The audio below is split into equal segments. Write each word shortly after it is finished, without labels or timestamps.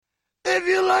If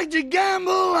you like to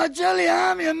gamble, I tell you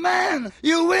I'm your man.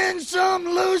 You win some,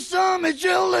 lose some, it's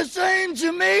all the same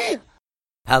to me.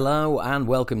 Hello and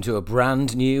welcome to a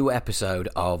brand new episode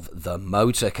of The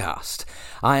Motorcast.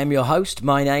 I am your host,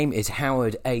 my name is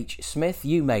Howard H. Smith.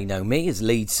 You may know me as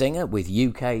lead singer with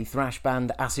UK thrash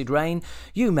band Acid Rain.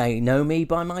 You may know me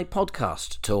by my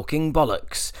podcast, Talking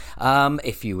Bollocks.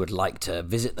 If you would like to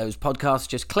visit those podcasts,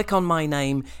 just click on my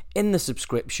name in the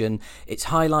subscription. It's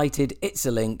highlighted, it's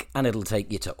a link, and it'll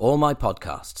take you to all my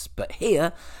podcasts. But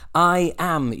here, I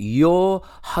am your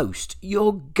host,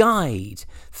 your guide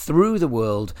through the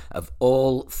world of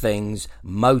all things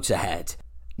Motorhead.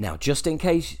 Now, just in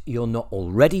case you're not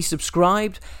already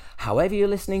subscribed, however you're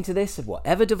listening to this,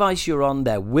 whatever device you're on,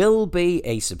 there will be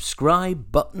a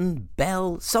subscribe button,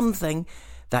 bell, something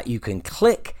that you can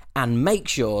click and make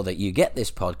sure that you get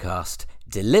this podcast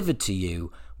delivered to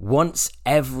you once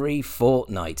every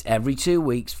fortnight, every 2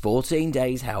 weeks, 14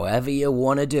 days, however you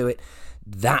want to do it.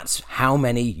 That's how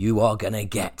many you are going to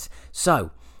get.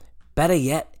 So, better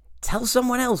yet, tell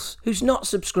someone else who's not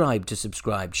subscribed to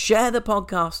subscribe. Share the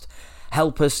podcast.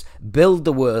 Help us build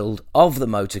the world of the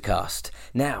Motorcast.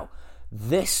 Now,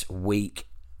 this week,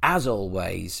 as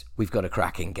always, we've got a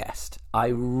cracking guest. I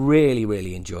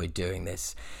really enjoyed doing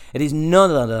this. It is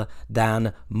none other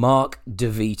than Mark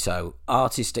DeVito,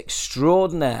 artist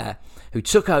extraordinaire, who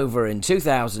took over in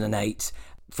 2008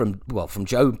 from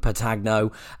Joe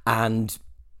Patagno and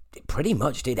pretty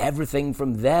much did everything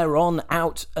from there on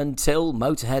out until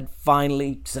Motorhead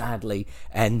finally, sadly,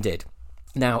 ended.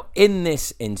 Now, in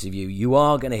this interview, you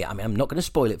are going to hear, I'm not going to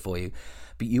spoil it for you,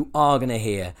 but you are going to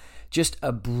hear just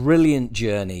a brilliant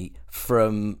journey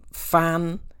from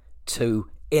fan to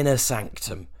inner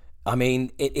sanctum. I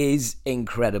mean, it is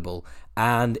incredible,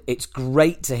 and it's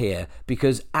great to hear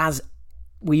because, as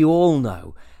we all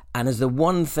know, and as the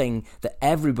one thing that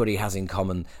everybody has in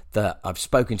common that I've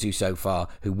spoken to so far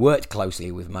who worked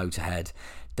closely with Motorhead,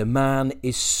 the man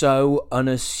is so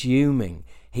unassuming.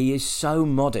 He is so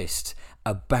modest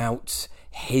about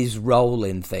his role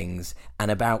in things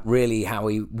and about really how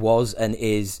he was and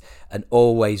is and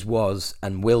always was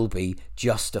and will be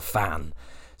just a fan.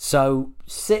 So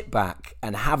sit back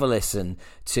and have a listen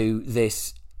to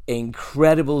this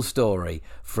incredible story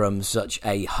from such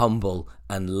a humble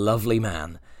and lovely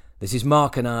man. This is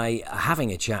Mark and I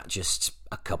having a chat just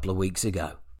a couple of weeks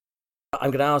ago. I'm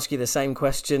going to ask you the same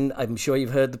question. I'm sure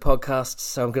you've heard the podcast,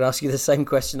 so I'm going to ask you the same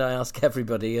question I ask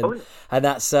everybody, and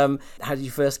that's how did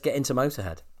you first get into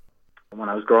Motorhead? When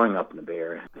I was growing up in the Bay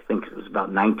Area, I think it was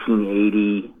about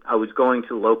 1980, I was going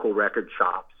to local record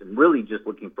shops and really just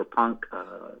looking for punk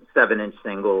 7-inch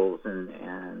singles and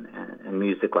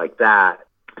music like that.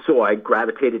 So I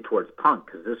gravitated towards punk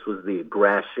because this was the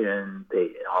aggression,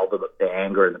 all the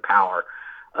anger and the power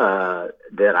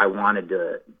that I wanted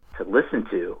to listen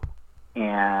to.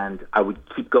 And I would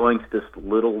keep going to this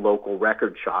little local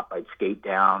record shop. I'd skate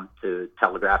down to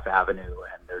Telegraph Avenue,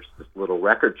 and there's this little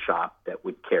record shop that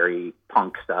would carry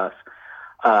punk stuff.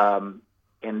 And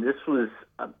this was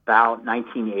about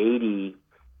 1980.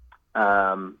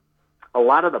 A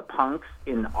lot of the punks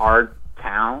in our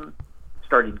town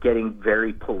started getting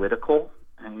very political,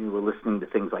 and we were listening to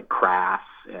things like Crass,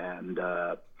 and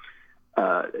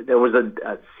there was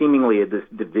seemingly this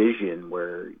division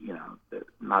where,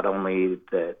 not only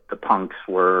that the punks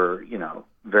were,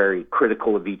 very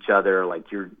critical of each other,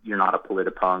 like you're not a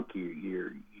politipunk,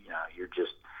 you're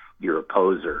a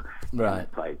poser. Right. And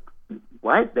it's like,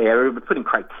 what? They were putting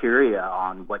criteria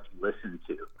on what you listen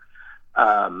to.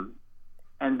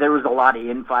 And there was a lot of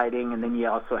infighting, and then you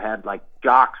also had like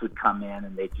jocks would come in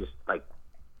and they just like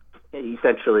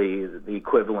essentially the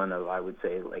equivalent of, I would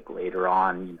say, like later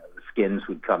on, the Skins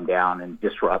would come down and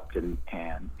disrupt and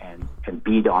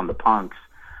beat on the punks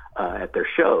at their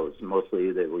shows.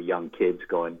 Mostly they were young kids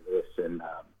going to this, and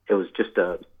it was just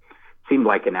seemed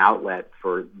like an outlet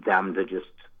for them to just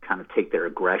kind of take their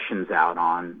aggressions out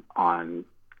on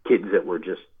kids that were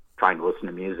just trying to listen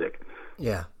to music.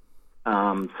 Yeah.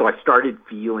 So I started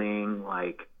feeling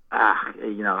like,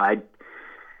 I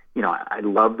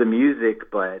love the music,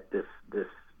 but this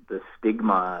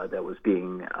stigma that was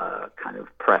being kind of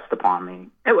pressed upon me.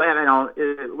 It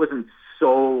wasn't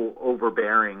so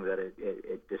overbearing that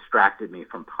it distracted me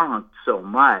from punk so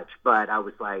much, but I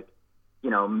was like, I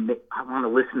want to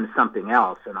listen to something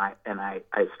else, and I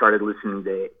started listening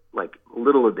to like a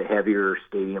little of the heavier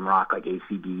stadium rock, like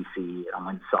AC/DC. And I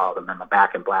went and saw them in the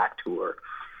Back in Black tour.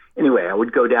 Anyway, I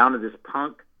would go down to this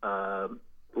punk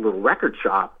little record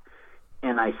shop,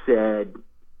 and I said,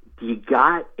 do you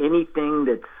got anything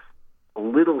that's a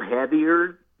little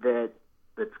heavier that's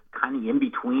kind of in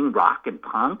between rock and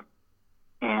punk?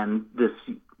 And this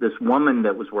this woman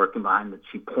that was working behind it,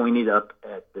 she pointed up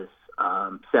at this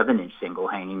 7-inch single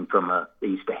hanging from they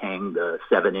used to hang the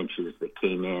 7 inches that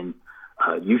came in,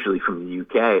 usually from the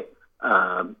UK,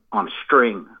 on a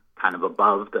string kind of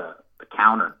above the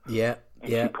counter. Yeah.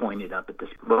 And she pointed up at this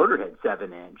Motorhead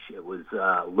 7-inch. It was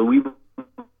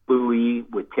Louie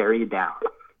with Tear You Down,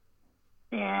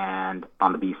 and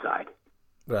on the B-side.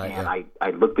 Right. And I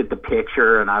looked at the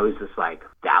picture and I was just like,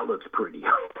 that looks pretty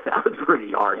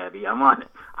hard heavy.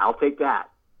 I'll take that.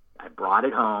 I brought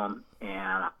it home and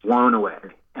I was blown away.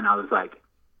 And I was like,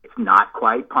 it's not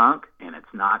quite punk and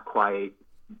it's not quite,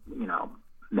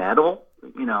 metal.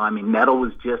 Metal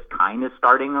was just kind of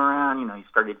starting around. You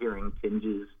started hearing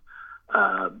tinges.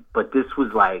 But this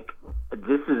was like,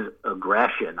 this is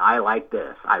aggression. I like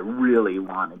this. I really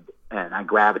wanted, and I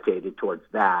gravitated towards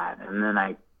that. And then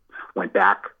I went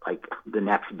back like the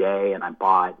next day and I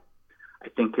bought, I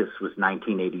think this was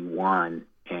 1981,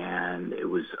 and it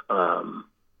was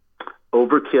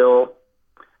Overkill,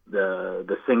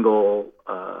 the single,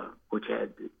 which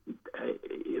had,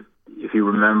 if you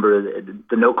remember,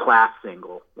 the No Class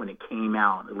single, when it came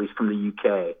out, at least from the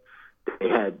UK, they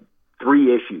had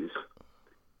 3 issues.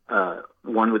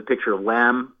 One with a picture of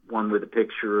Lem, one with a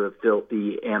picture of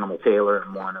Filthy Animal Taylor,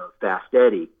 and one of Fast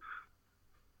Eddie.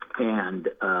 And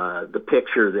the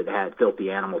picture that had Filthy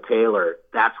Animal Taylor,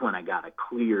 that's when I got a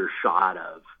clear shot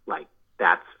of, like,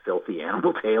 that's Filthy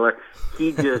Animal Taylor.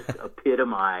 He just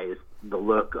epitomized the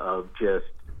look of just,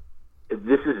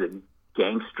 this is a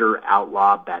gangster,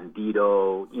 outlaw,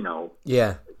 bandito,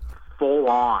 full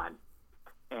on.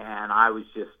 And I was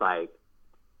just like,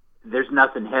 there's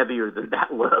nothing heavier than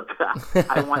that look.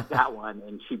 I want that one.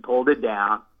 And she pulled it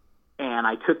down, and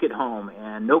I took it home.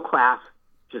 And No Class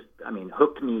just,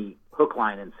 hooked me hook,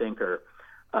 line, and sinker.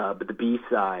 But the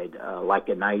B-side, Like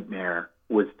a Nightmare,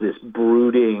 was this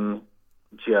brooding,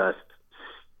 just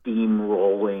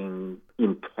steamrolling,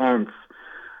 intense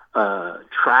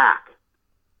track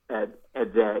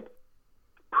that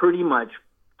pretty much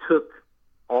took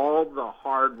all the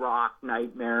hard rock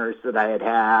nightmares that I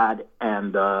had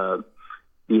and the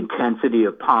intensity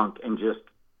of punk and just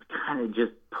kind of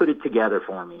just put it together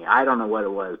for me. I don't know what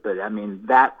it was, but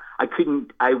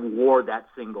I wore that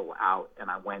single out, and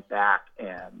I went back,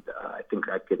 and I think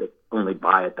I could only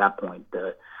buy at that point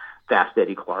the Fast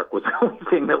Eddie Clark was the only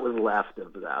thing that was left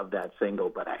of that single,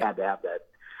 but I had to have that.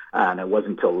 And it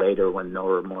wasn't until later when No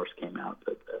Remorse came out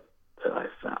that I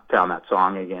found that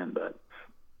song again. But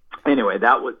anyway,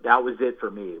 that was it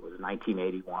for me. It was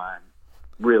 1981.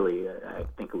 Really, I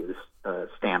think it was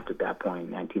stamped at that point.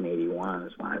 1981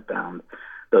 is when I found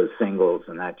those singles,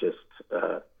 and that just,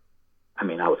 I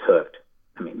was hooked.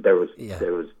 There was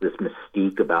this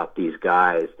mystique about these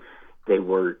guys. They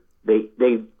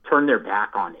turned their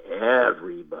back on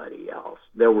everybody else.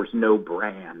 There was no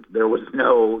brand. There was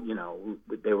no,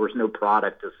 there was no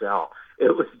product to sell.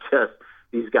 It was just,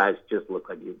 these guys just looked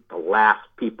like the last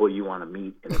people you want to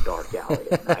meet in a dark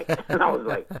alley at night. And I was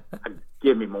like,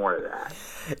 give me more of that.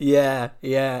 Yeah.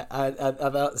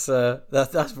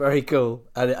 That's very cool,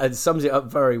 and it sums it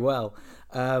up very well.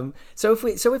 So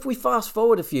if we fast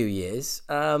forward a few years,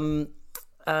 sure.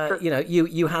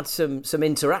 You had some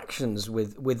interactions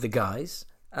with the guys.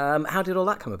 How did all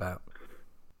that come about?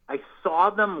 I saw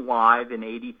them live in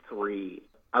 '83.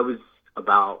 I was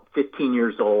about 15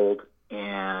 years old,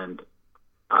 and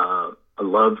I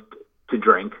loved to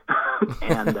drink.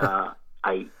 And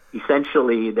I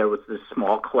essentially, there was this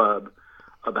small club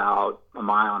about a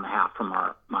mile and a half from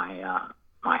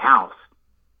my house,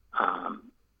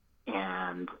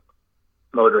 and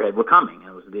Motorhead were coming.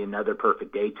 It was the Another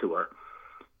Perfect Day tour.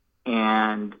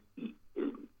 And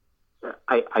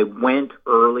I went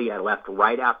early. I left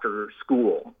right after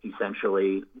school,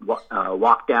 essentially,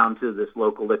 walked down to this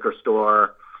local liquor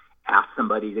store, asked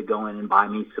somebody to go in and buy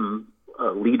me some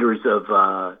liters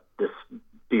of this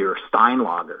beer,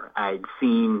 Steinlager. I'd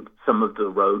seen some of the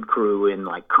road crew in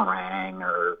like Kerrang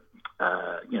or,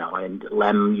 and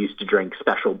Lem used to drink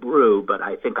Special Brew, but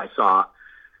I think I saw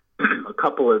a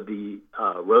couple of the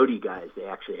roadie guys. They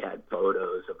actually had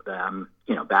photos of them,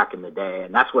 back in the day,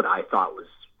 and that's what I thought was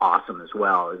awesome as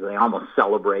well. Is they almost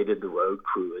celebrated the road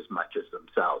crew as much as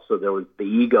themselves. So there was the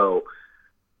ego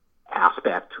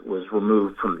aspect was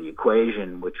removed from the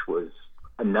equation, which was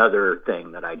another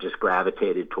thing that I just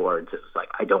gravitated towards. It was like,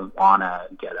 I don't want to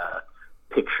get a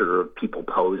picture of people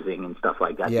posing and stuff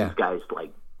like that. Yeah. These guys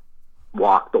like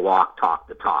walk the walk, talk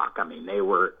the talk. It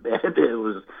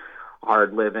was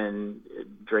hard living,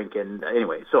 drinking.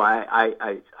 Anyway, so I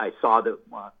saw that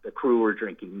the crew were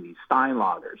drinking these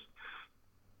Steinlagers,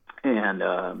 And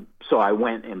so I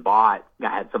went and I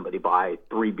had somebody buy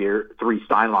 3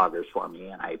 Steinlagers for me,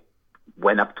 and I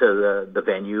went up to the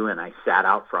venue and I sat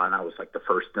out front. I was like the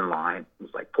first in line. It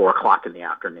was like 4:00 in the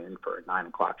afternoon for a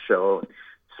 9:00 show.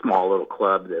 Small little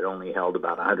club that only held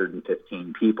about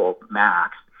 115 people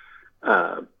max.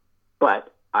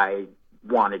 But I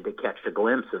wanted to catch a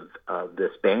glimpse of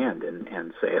this band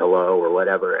and say hello or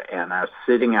whatever. And I was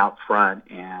sitting out front,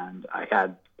 and I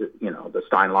had, the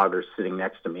Steinlagers sitting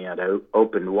next to me. I'd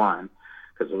opened one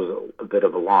because it was a bit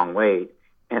of a long wait.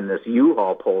 And this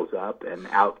U-Haul pulls up, and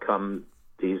out come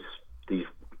these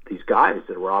guys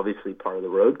that were obviously part of the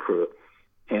road crew.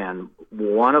 And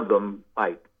one of them,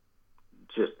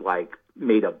 just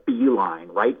made a beeline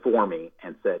right for me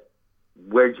and said,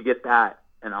 "Where'd you get that?"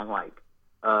 And I'm like,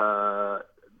 down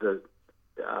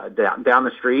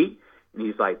the street. And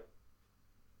he's like,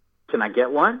 "Can I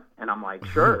get one?" And I'm like,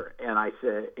 "Sure." And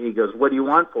he goes, "What do you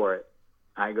want for it?"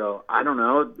 I go, "I don't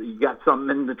know. You got something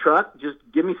in the truck? Just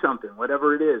give me something,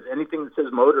 whatever it is, anything that says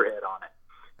Motorhead on it."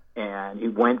 And he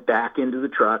went back into the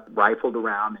truck, rifled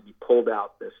around, and he pulled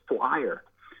out this flyer.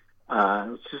 It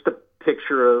was just a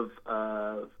picture of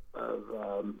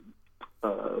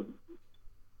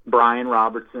Brian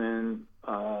Robertson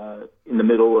in the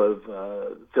middle of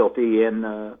Filthy and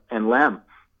Lem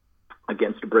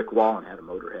against a brick wall, and had a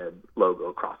Motorhead logo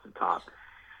across the top.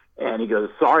 And he goes,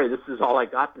 "Sorry, this is all I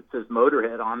got that says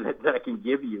Motorhead on it that I can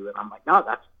give you." And I'm like, "No,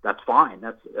 that's fine.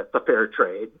 That's a fair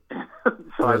trade."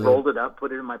 So I rolled it up,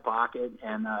 put it in my pocket,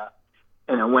 and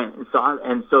I went and saw it.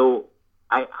 And so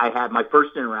I had my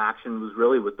first interaction was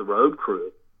really with the road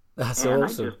crew. That's and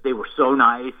awesome. They were so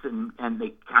nice, and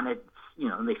they kind of,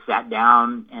 they sat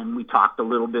down and we talked a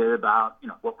little bit about,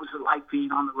 what was it like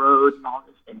being on the road and all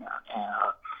this.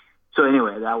 So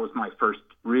anyway, that was my first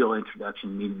real introduction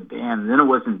to meeting the band. And then it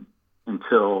wasn't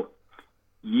until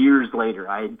years later,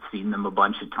 I had seen them a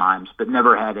bunch of times, but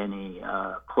never had any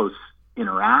close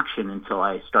interaction until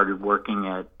I started working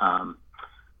at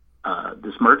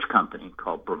this merch company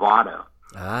called Bravado.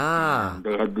 And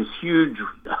they had this huge.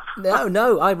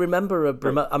 No, I remember.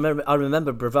 I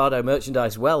remember Bravado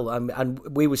merchandise well, and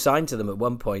we were signed to them at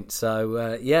one point.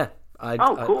 So yeah,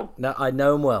 cool. I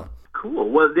know them well. Cool.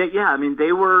 Well,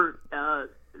 they were.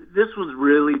 This was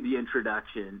really the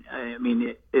introduction. I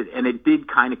mean, it did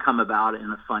kind of come about in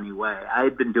a funny way. I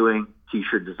had been doing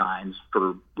T-shirt designs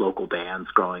for local bands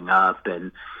growing up,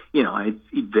 and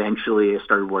eventually I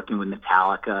started working with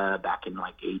Metallica back in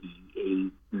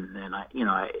 '88, and then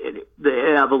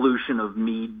the evolution of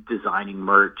me designing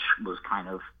merch was kind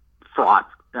of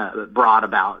brought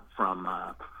about from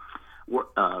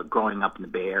growing up in the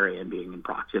Bay Area and being in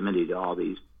proximity to all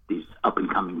these up and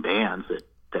coming bands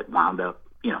that wound up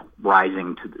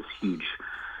rising to this huge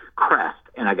crest.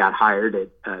 And I got hired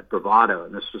at Bravado,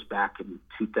 and this was back in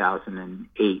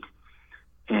 2008.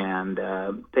 And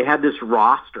they had this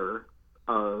roster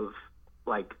of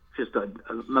just a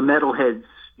metalhead's,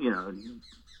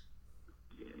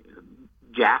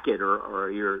 jacket or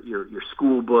your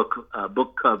school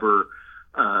book cover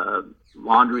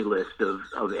laundry list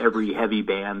of every heavy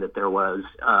band that there was: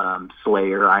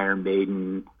 Slayer, Iron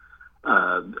Maiden,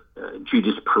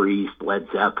 Judas Priest, Led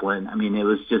Zeppelin. I mean, it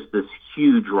was just this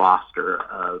huge roster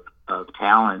of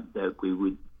talent that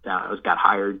I got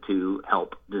hired to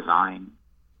help design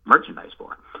merchandise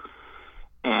for.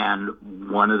 And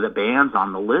one of the bands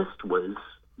on the list was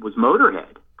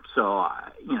Motorhead. So,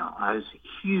 I was a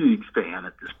huge fan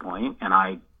at this point, and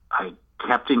I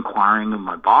kept inquiring of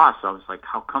my boss. I was like,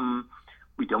 "How come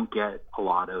we don't get a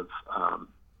lot of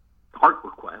art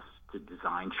requests to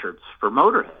design shirts for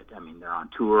Motorhead? I mean, they're on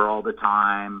tour all the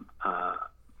time."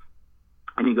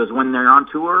 And he goes, "When they're on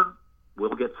tour,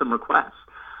 we'll get some requests.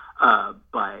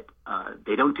 But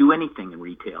they don't do anything in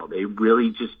retail. They really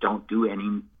just don't do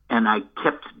any." And I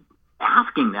kept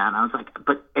asking that, and I was like,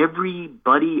 "But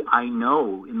everybody I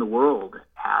know in the world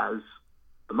has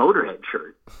a Motorhead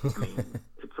shirt. I mean,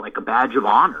 it's like a badge of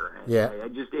honor." Yeah.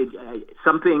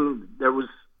 There was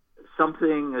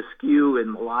something askew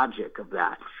in the logic of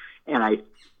that. And I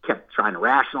kept trying to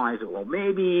rationalize it. Well,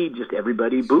 maybe just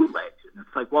everybody bootlegs. And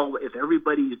it's like, well, if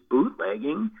everybody's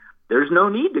bootlegging, there's no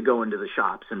need to go into the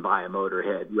shops and buy a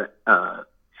Motorhead.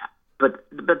 But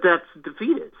that's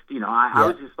defeatist. I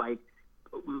was just like,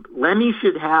 Lemmy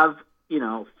should have,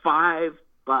 $5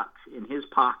 in his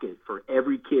pocket for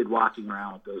every kid walking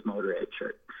around with those Motorhead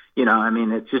shirts. I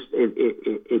mean,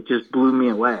 it just blew me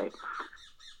away.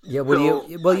 Yeah, So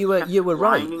you were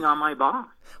right. grinding on my boss.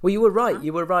 Well, you were right.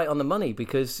 You were right on the money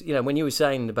because when you were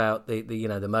saying about the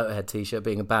Motorhead T-shirt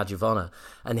being a badge of honor,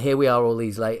 and here we are all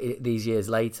these years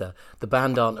later, the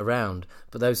band aren't around,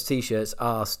 but those T-shirts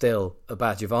are still a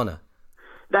badge of honor.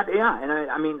 And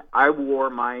I mean, I wore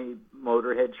my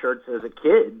Motorhead shirts as a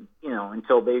kid,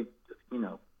 until they,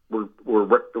 were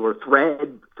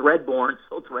threadborne,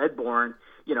 so threadborne.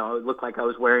 It looked like I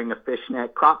was wearing a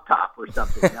fishnet crop top or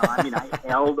something. I mean, I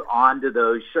held on to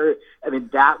those shirts. I mean,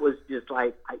 that was just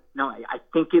like, I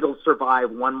think it'll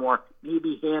survive one more,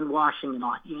 maybe hand washing and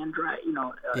I'll hand dry,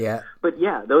 Yeah. But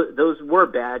yeah, those were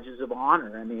badges of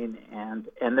honor. I mean, and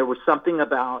there was something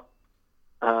about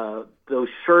those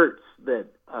shirts that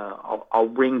I'll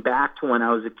bring back to when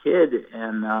I was a kid,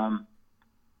 and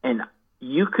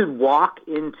you could walk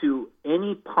into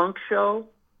any punk show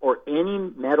or any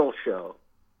metal show.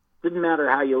 Didn't matter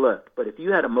how you looked, but if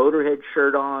you had a Motorhead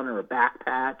shirt on or a back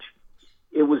patch,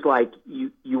 it was like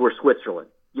you were Switzerland.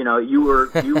 You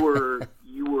were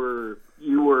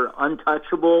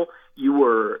untouchable. You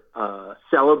were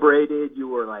celebrated. You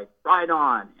were like right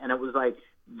on, and it was like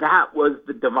that was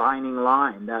the dividing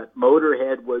line. That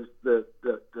Motorhead was the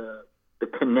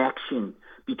connection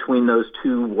between those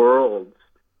two worlds.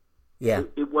 Yeah,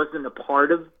 it wasn't a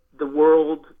part of the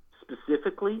world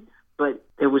specifically. But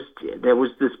there was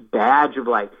this badge of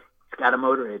like, he's got a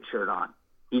Motorhead shirt on.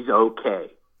 He's okay.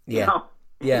 Yeah.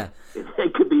 Yeah.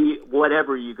 It could be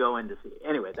whatever you go in to see.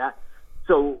 Anyway,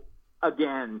 so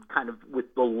again, kind of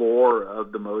with the lore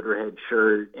of the Motorhead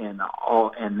shirt and the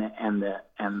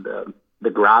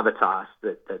gravitas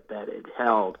that it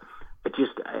held. It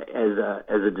just as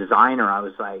a designer, I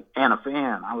was like, and a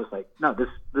fan, I was like, no, this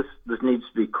needs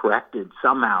to be corrected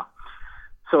somehow.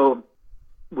 So,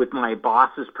 with my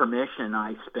boss's permission,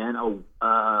 I spent a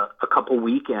couple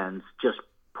weekends just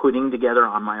putting together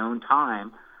on my own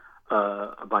time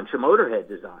a bunch of Motorhead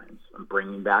designs. I'm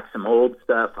bringing back some old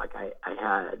stuff. Like I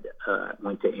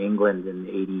went to England in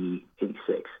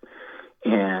 86,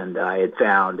 and I had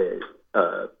found it.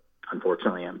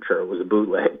 Unfortunately, I'm sure it was a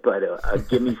bootleg, but a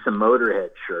 "Give Me Some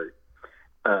Motorhead" shirt,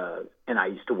 and I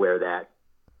used to wear that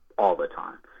all the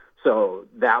time. So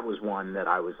that was one that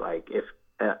I was like, if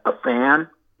a fan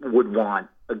would want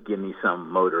a "Give Me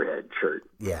Some Motorhead" shirt.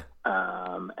 Yeah.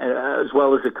 As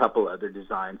well as a couple other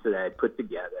designs that I had put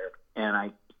together. And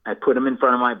I put them in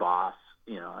front of my boss.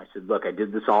 I said, look, I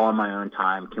did this all on my own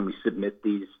time. Can we submit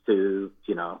these to,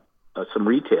 some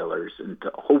retailers and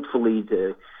to hopefully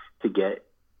to get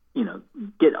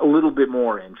a little bit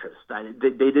more interest.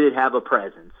 They did have a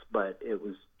presence, but it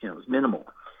was minimal.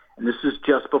 And this was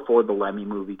just before the Lemmy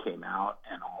movie came out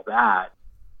and all that.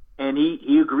 And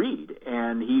he agreed,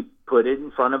 and he put it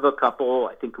in front of a couple.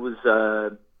 I think it was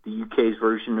the UK's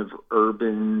version of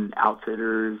Urban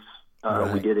Outfitters.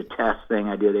 Right. We did a test thing.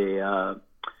 I did it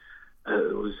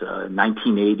was a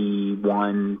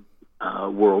 1981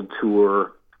 world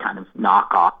tour kind of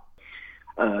knockoff.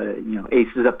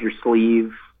 Aces Up Your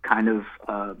Sleeve kind of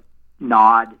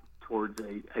nod towards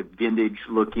a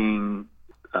vintage-looking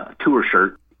tour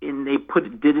shirt. And they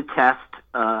did a test,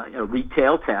 a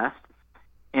retail test.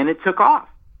 And it took off.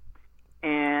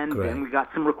 And Great. Then we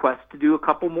got some requests to do a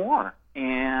couple more.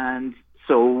 And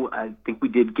so I think we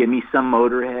did Give Me Some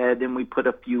Motorhead, and we put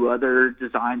a few other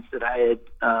designs that I had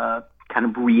kind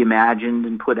of reimagined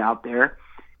and put out there.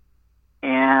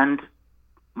 And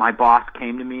my boss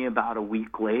came to me about a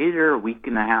week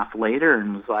and a half later,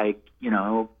 and was like,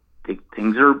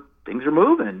 things are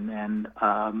moving. And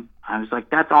I was like,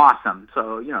 that's awesome.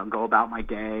 So, go about my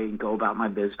day and go about my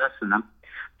business. And I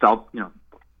felt,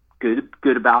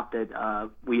 good about that.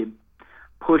 We had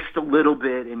pushed a little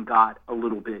bit and got a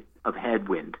little bit of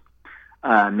headwind.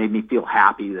 Made me feel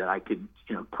happy that I could,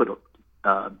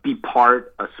 be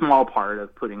a small part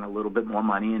of putting a little bit more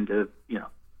money into,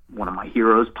 one of my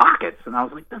heroes' pockets. And I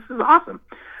was like, this is awesome.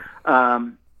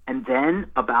 And then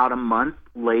about a month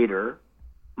later,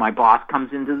 my boss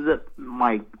comes into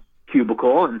my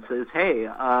cubicle and says, hey,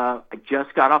 I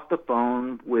just got off the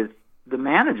phone with the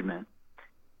management.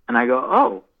 And I go,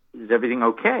 oh, is everything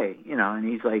okay? And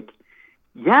he's like,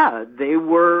 yeah, they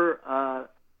were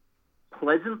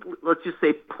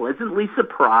pleasantly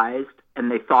surprised, and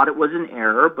they thought it was an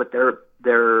error, but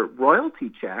their royalty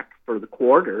check for the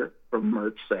quarter from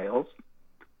merch sales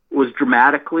was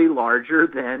dramatically larger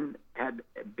than had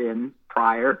been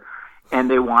prior,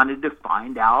 and they wanted to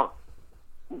find out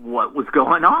what was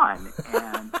going on.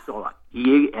 And so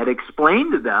he had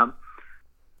explained to them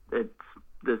that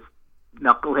this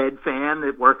knucklehead fan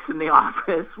that works in the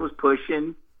office was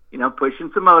pushing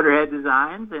some Motorhead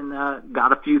designs, and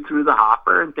got a few through the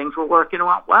hopper, and things were working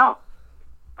out well.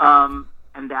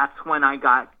 And that's when I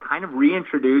got kind of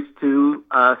reintroduced to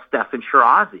Steffan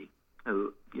Chirazi,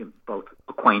 who you're both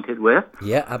acquainted with.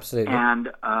 Yeah, absolutely. And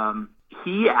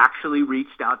he actually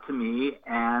reached out to me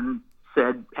and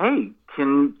said, "Hey,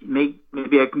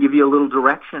 maybe I can give you a little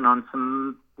direction on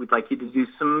some. We'd like you to do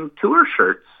some tour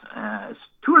shirt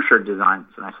designs."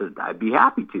 And I said, "I'd be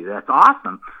happy to. That's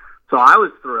awesome." So I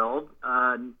was thrilled.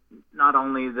 Not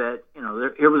only that,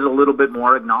 there was a little bit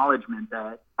more acknowledgement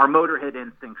that our Motorhead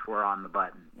instincts were on the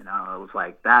button. It was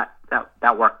like that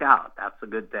worked out. That's a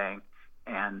good thing.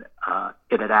 And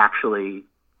it had actually,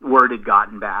 word had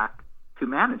gotten back to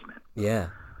management. Yeah.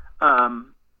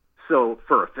 So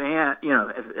for a fan,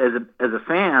 as a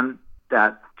fan,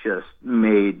 that just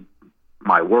made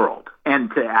my world.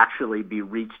 And to actually be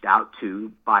reached out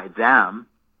to by them,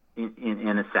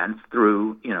 in a sense,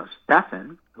 through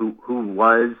Steffan, who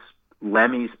was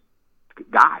Lemmy's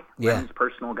guy, Lemmy's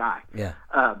personal guy. Yeah.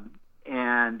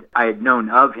 And I had known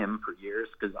of him for years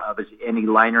because obviously any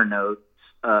liner notes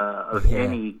of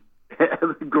any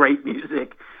great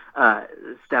music,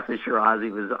 Steffan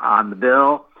Chirazi was on the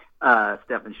bill.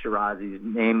 Steffan Chirazi's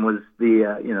name was the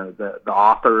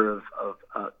author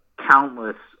of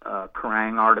countless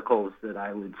Kerrang asticles that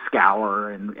I would scour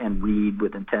and read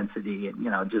with intensity,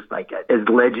 and just like as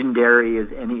legendary as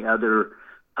any other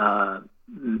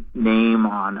name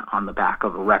on the back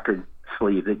of a record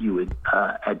sleeve that you would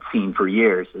had seen for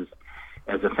years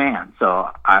as a fan. So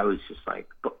I was just like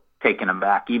taken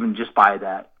aback, even just by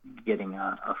that, getting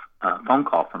a phone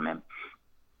call from him.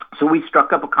 So we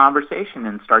struck up a conversation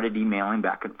and started emailing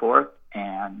back and forth,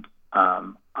 and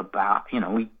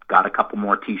we got a couple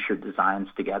more T-shirt designs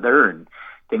together, and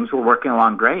things were working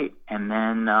along great. And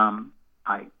then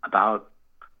I'd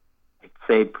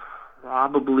say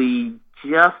probably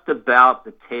just about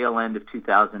the tail end of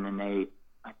 2008,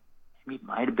 it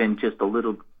might have been just a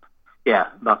little,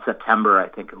 about September, I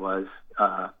think it was,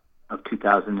 of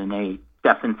 2008,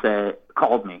 Steffan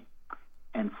called me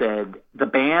and said, "The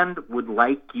band would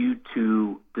like you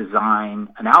to design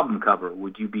an album cover.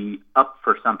 Would you be up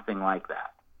for something like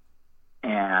that?"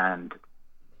 And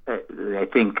I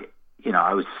think,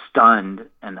 I was stunned.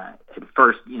 And at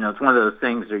first, it's one of those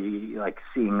things where you like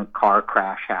seeing a car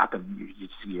crash happen.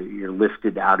 You're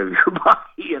lifted out of your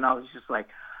body. And I was just like,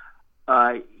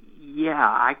 yeah,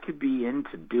 I could be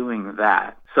into doing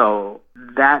that. So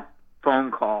that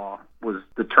phone call was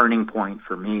the turning point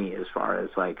for me, as far as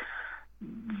like,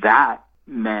 that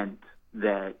meant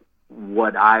that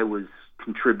what I was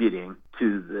contributing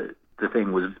to the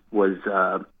thing was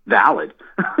valid.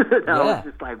 I was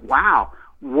just like, wow,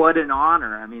 what an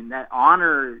honor. I mean, that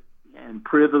honor and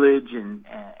privilege and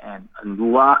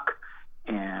luck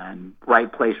and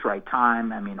right place, right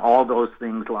time. I mean, all those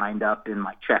things lined up in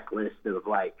my checklist of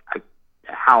like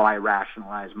how I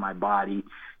rationalize my body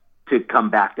to come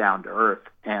back down to earth.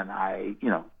 And I,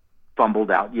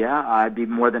 fumbled out, "Yeah, I'd be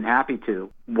more than happy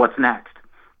to. What's next?"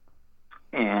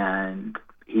 And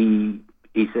he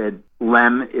said,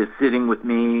 "Lem is sitting with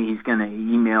me. He's going to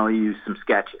email you some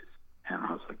sketches." And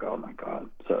I was like, "Oh my God!"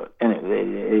 So, and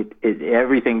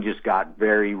everything just got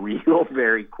very real,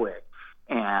 very quick.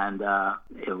 And I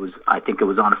think it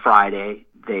was on a Friday.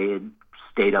 They had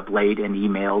stayed up late and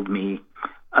emailed me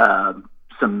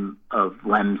some of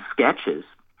Lem's sketches.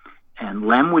 And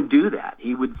Lem would do that.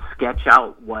 He would sketch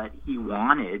out what he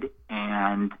wanted,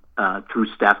 and through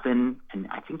Steffan, and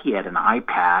I think he had an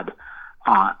iPad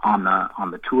on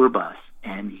the tour bus,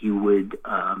 and he would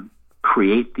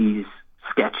create these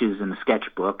sketches in a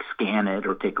sketchbook, scan it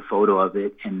or take a photo of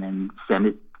it, and then send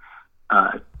it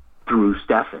through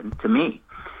Steffan to me.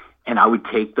 And I would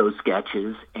take those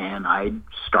sketches and I'd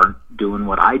start doing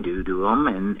what I do to them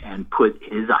and put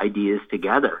his ideas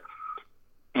together.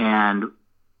 And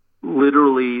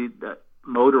literally, the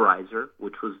Motorizer,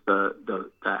 which was the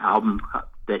album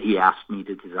that he asked me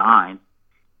to design,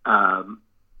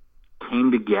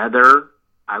 came together,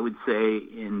 I would say,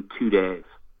 in 2 days.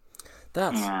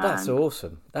 That's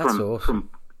awesome. That's awesome.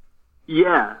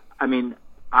 Yeah, I mean,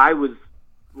 I was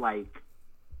like,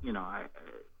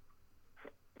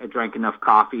 I drank enough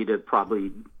coffee to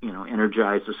probably,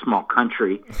 energize a small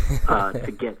country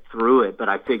to get through it. But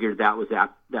I figured that was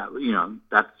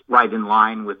that's right in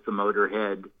line with the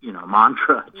Motorhead,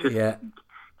 mantra. Just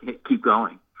keep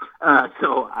going.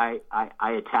 So I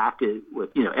attacked it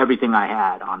with, everything I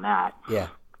had on that. Yeah.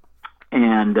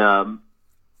 And a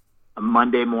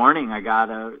Monday morning, I got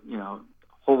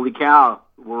holy cow,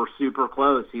 we're super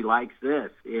close. He likes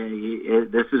this.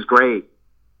 This is great.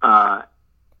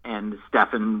 And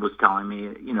Steffan was telling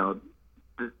me,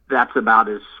 that's about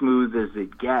as smooth as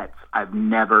it gets. I've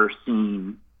never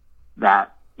seen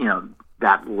that,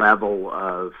 that level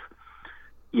of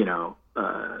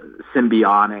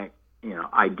symbiotic,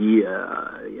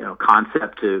 idea,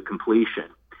 concept to completion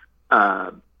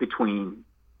between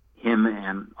him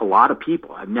and a lot of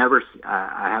people. I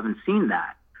haven't seen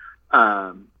that.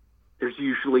 There's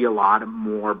usually a lot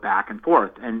more back and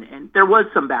forth, and there was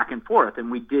some back and forth,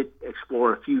 and we did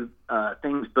explore a few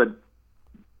things, but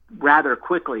rather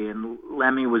quickly. And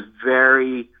Lemmy was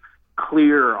very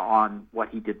clear on what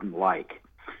he didn't like,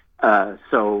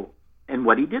 and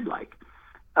what he did like.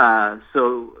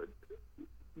 So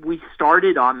we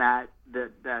started on that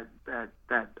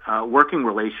working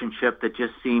relationship that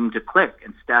just seemed to click.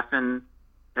 And Stefan,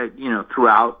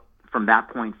 throughout from that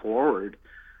point forward,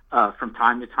 from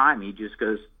time to time, he just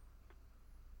goes,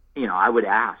 I would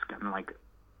ask, I'm like,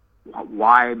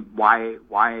 why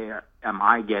am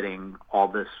I getting all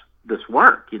this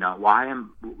work?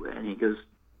 And he goes,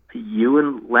 you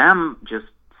and Lem just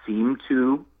seem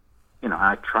to,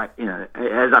 I try,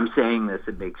 as I'm saying this,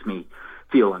 it makes me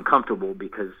feel uncomfortable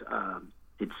because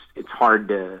it's hard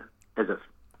to, as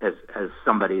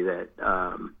somebody that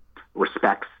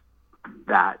respects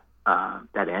that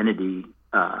entity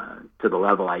to the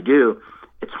level I do,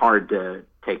 it's hard to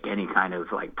take any kind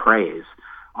of like praise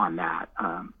on that.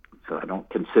 So I don't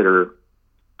consider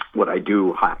what I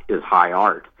do is high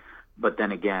art. But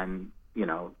then again,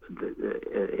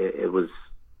 it was.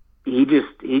 He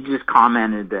just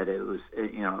commented that it was,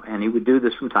 and he would do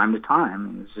this from time to time.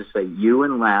 And it's just like, you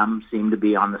and Lem seem to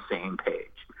be on the same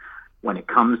page. When it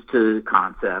comes to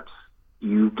concepts,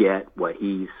 you get what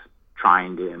he's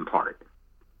trying to impart.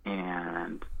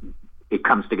 And it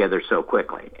comes together so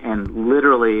quickly. And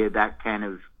literally that kind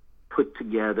of put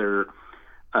together,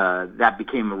 that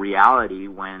became a reality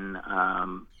when I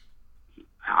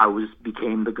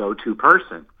became the go-to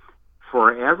person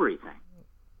for everything.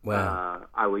 Wow.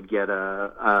 I would get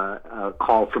a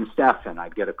call from Stefan.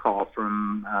 I'd get a call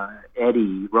from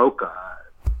Eddie Roca,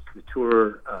 the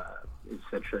tour,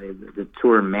 essentially the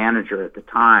tour manager at the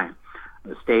time,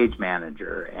 the stage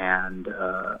manager, and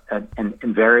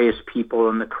various people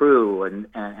in the crew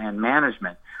and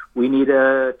management. We need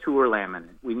a tour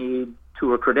laminate. We need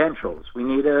tour credentials. We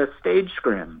need a stage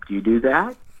scrim. Do you do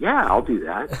that? Yeah, I'll do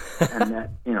that. And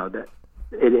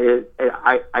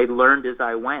I learned as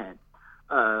I went.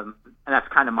 And that's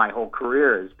kind of my whole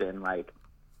career has been like,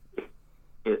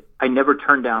 I never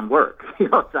turn down work.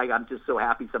 It's like, I'm just so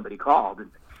happy somebody called,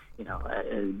 and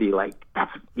it'd be like,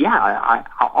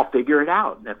 I'll figure it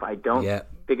out. And if I don't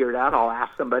figure it out, I'll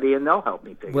ask somebody and they'll help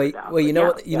me figure it out. Well, you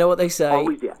know what they say.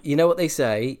 Always, yeah. You know what they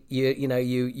say.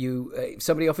 You if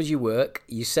somebody offers you work,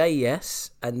 you say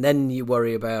yes, and then you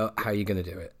worry about how you're going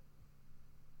to do it.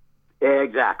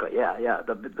 Exactly. Yeah.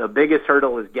 The biggest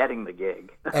hurdle is getting the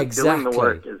gig. Exactly. Doing the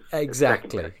work is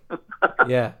exactly.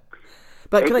 Yeah.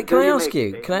 But can I ask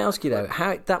you? Can I ask you though?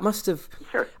 How that must have?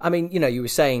 Sure. I mean, you were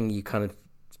saying you kind of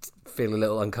feel a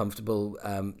little uncomfortable,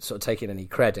 sort of taking any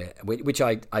credit, which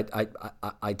I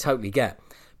totally get.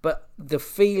 But the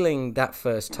feeling that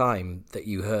first time that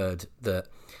you heard that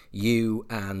you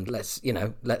and let's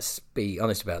be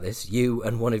honest about this, you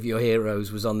and one of your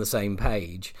heroes was on the same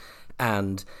page,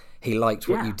 and he liked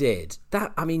what you did.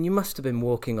 You must have been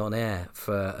walking on air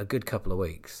for a good couple of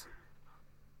weeks.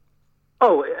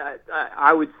 Oh,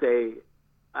 I would say,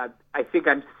 I think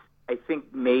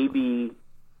maybe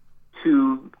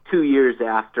two years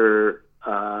after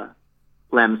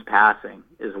Lem's passing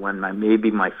is when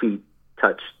my feet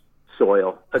touched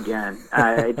soil again.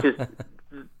 It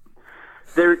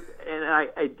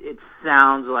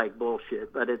sounds like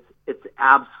bullshit, but it's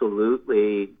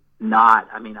absolutely not.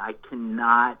 I mean, I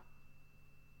cannot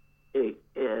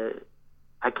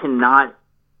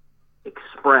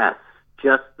express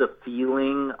just the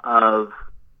feeling of,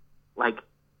 like,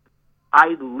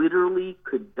 I literally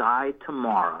could die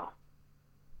tomorrow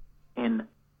and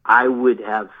I would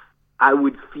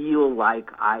feel like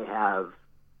I have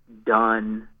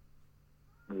done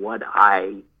what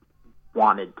I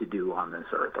wanted to do on this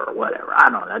earth or whatever. I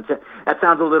don't know. That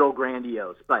sounds a little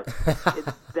grandiose, but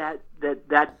it's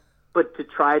but to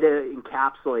try to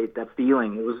encapsulate that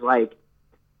feeling, it was like,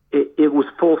 it was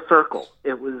full circle.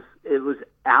 It was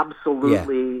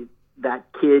absolutely that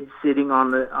kid sitting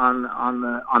on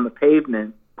the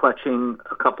pavement, clutching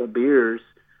a couple beers,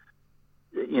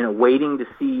 waiting to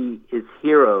see his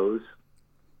heroes,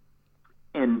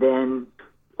 and then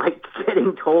like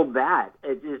getting told that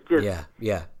it's just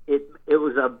It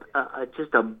was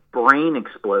just a brain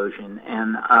explosion,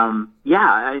 and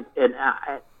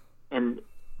and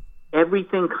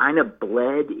everything kind of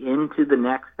bled into the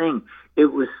next thing. It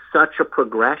was such a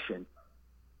progression,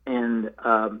 and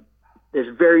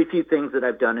there's very few things that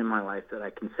I've done in my life that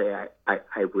I can say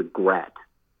I regret.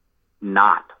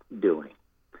 not doing.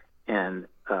 And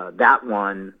that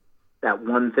one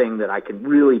thing that I can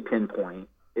really pinpoint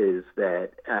is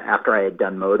that after I had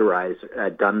done Motorized,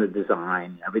 I'd done the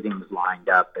design, everything was lined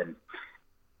up, and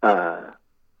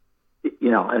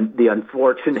and the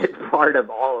unfortunate part of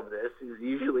all of this is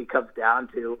usually comes down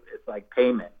to it's like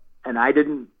payment. And I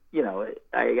didn't,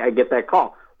 I get that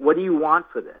call. What do you want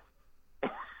for this?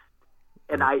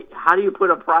 And how do you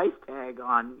put a price tag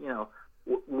on,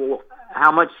 well,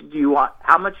 how much do you want?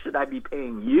 How much should I be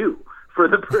paying you for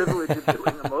the privilege of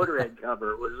doing a Motorhead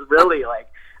cover? It was really like,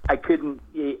 I couldn't,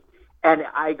 and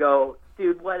I go,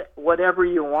 dude, whatever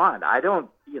you want. I don't,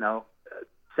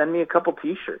 send me a couple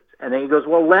T-shirts. And then he goes,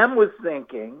 well, Lem was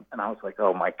thinking, and I was like,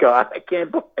 oh my God, I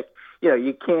can't,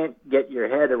 you can't get your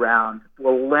head around.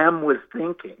 Well, Lem was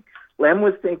thinking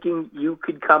you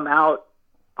could come out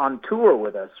on tour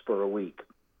with us for a week.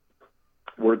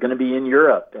 We're going to be in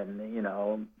Europe, and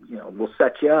we'll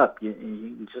set you up. You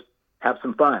can just have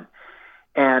some fun.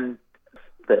 And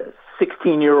the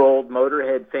 16-year-old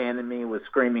Motorhead fan in me was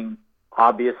screaming,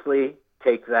 obviously,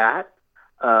 take that.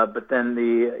 But then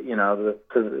the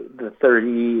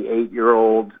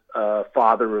 38-year-old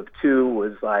father of two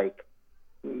was like,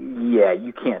 yeah,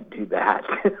 you can't do that.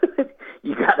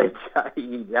 You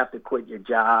have to quit your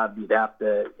job. You'd have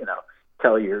to,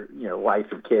 tell your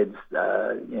wife and kids,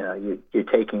 you're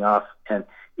taking off. And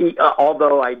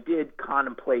although I did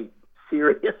contemplate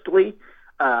seriously,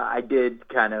 I did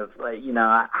kind of like,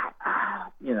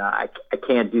 I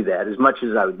can't do that as much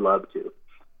as I would love to.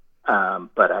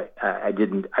 But I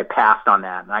didn't. I passed on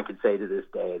that, and I could say to this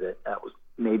day that was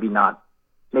maybe not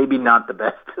the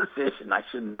best decision. I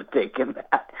shouldn't have taken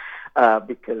that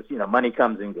because money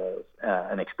comes and goes,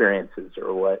 and experiences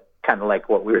are what kind of like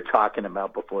what we were talking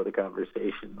about before the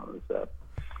conversation was.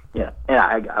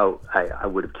 I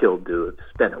would have killed to have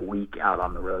spent a week out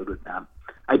on the road with them.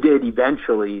 I did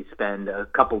eventually spend a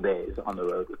couple days on the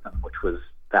road with them, which was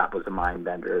a mind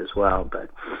bender as well. But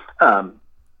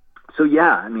so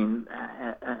yeah, I mean,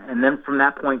 and then from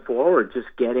that point forward,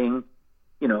 just getting,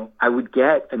 I would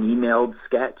get an emailed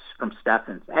sketch from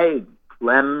Steffens. Hey,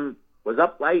 Lem was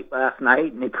up late last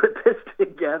night and he put this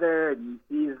together and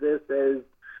he sees this as,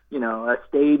 a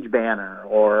stage banner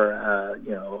or a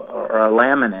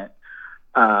laminate.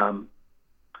 And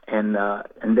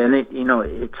then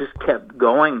it just kept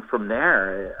going from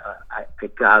there. I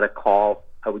got a call.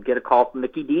 I would get a call from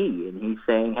Mickey D, and he's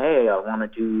saying, "Hey, I want to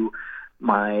do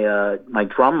my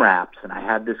drum raps," and I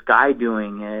had this guy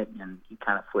doing it, and he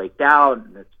kind of flaked out.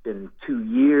 And it's been 2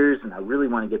 years, and I really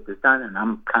want to get this done. And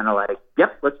I'm kind of like,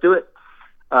 "Yep, let's do it."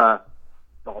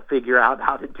 I'll figure out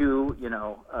how to do,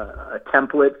 a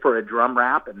template for a drum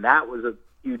rap, and that was a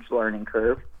huge learning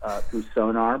curve through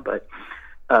Sonar, but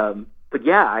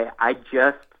yeah, I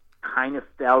just kind of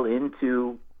fell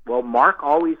into, well, Mark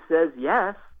always says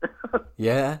yes.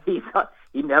 Yeah.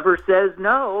 He never says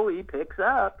no. He picks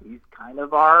up. He's kind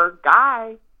of our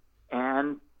guy.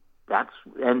 And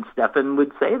Stefan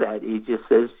would say that. He just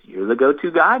says, you're the go-to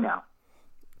guy now.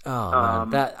 Oh,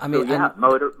 man.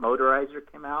 Motorizer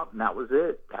came out, and that was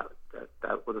it. That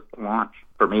was the launch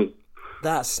for me.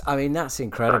 That's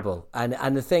incredible.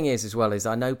 And the thing is, as well, is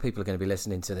I know people are going to be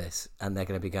listening to this, and they're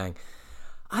going to be going,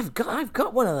 I've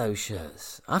got one of those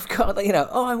shirts. I've got,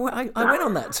 I went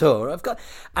on that tour. I've got,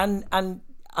 and I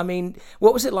mean,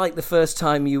 what was it like the first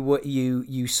time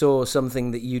you saw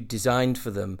something that you designed for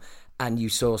them, and you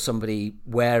saw somebody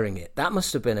wearing it? That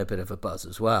must have been a bit of a buzz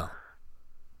as well.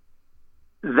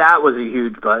 That was a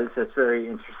huge buzz. That's very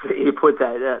interesting. You put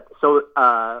that. So,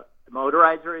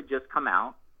 Motorizer had just come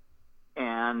out,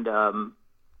 and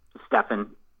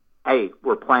Stefan, hey,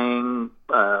 we're playing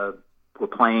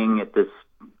at this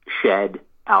shed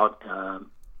out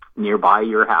nearby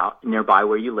your house, nearby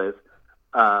where you live.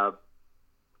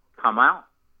 Come out,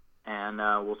 and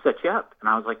we'll set you up. And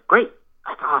I was like, great,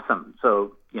 that's awesome.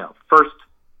 So, first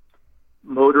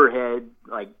Motorhead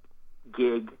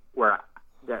gig where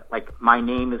my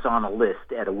name is on a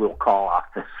list at a will call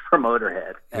office for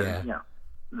Motorhead, and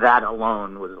that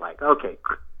alone was like, okay,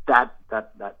 that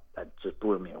just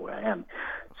blew me away. And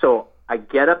so I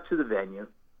get up to the venue,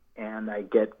 and I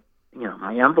get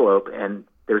my envelope, and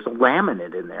there's a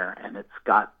laminate in there, and it's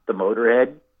got the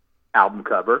Motorhead album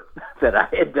cover that I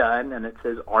had done, and it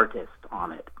says artist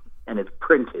on it, and it's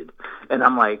printed. And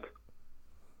I'm like,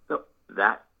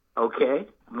 okay,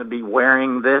 I'm going to be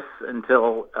wearing this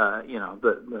until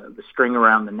the string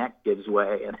around the neck gives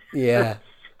way, and yeah, it's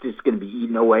just going to be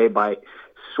eaten away by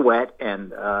sweat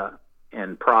and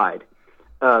pride.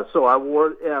 So I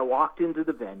walked into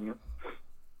the venue,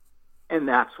 and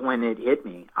that's when it hit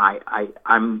me.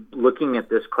 I'm looking at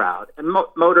this crowd, and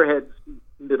Motorhead's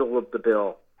middle of the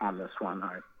bill on this one,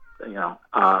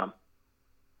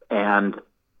 and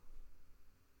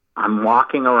I'm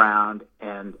walking around,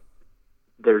 and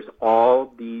there's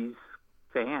all these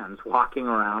fans walking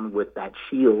around with that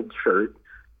Shield shirt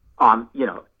on,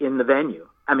 in the venue.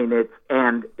 I mean,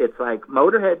 it's like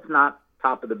Motorhead's not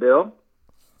top of the bill,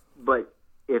 but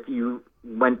if you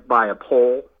went by a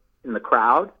poll in the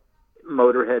crowd,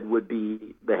 Motorhead would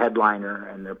be the headliner,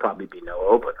 and there'd probably be no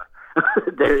opener.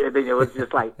 It was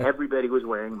just like everybody was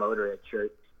wearing Motorhead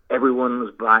shirts. Everyone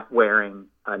was wearing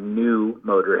a new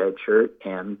Motorhead shirt,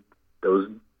 and those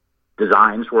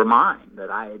designs were mine that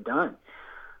I had done.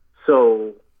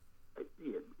 So,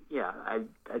 yeah, I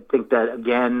think that,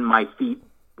 again, my feet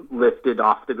lifted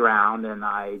off the ground, and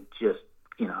I just,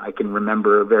 I can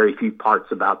remember very few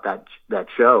parts about that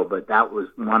show, but that was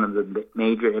one of the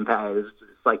major impacts.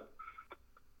 It's like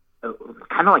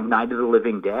kind of like Night of the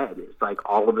Living Dead. It's like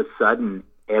all of a sudden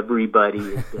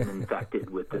everybody has been infected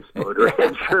with this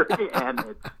Motorhead shirt,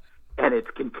 and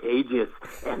it's contagious,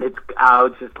 and I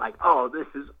was just like, oh, this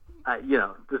is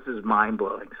this is mind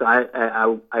blowing. So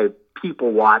I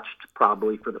people watched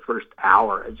probably for the first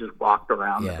hour. I just walked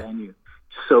around the venue,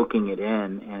 soaking it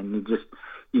in, and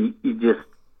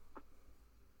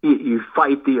you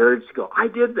fight the urge to go, I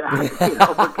did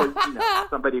that, because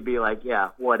somebody be like, yeah,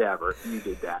 whatever, you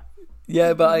did that.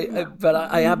 Yeah, but I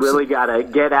really gotta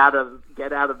get out of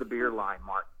the beer line,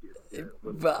 Mark.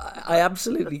 But I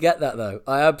absolutely get that, though.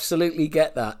 I absolutely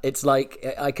get that. It's like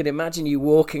I can imagine you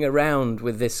walking around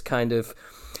with this grin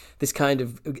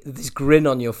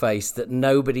on your face that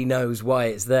nobody knows why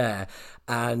it's there,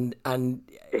 and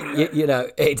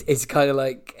it's kind of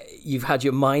like you've had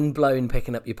your mind blown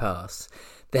picking up your pass.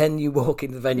 Then you walk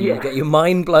into the venue, you get your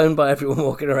mind blown by everyone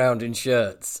walking around in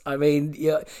shirts. I mean,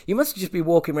 you must just be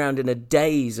walking around in a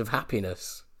daze of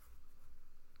happiness.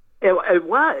 It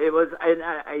was, and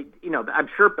I'm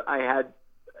sure I had,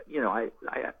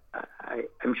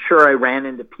 I'm sure I ran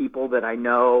into people that I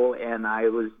know, and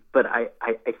but I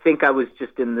think I was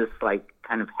just in this like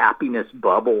kind of happiness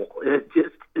bubble. It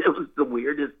was the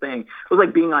weirdest thing. It was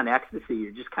like being on ecstasy.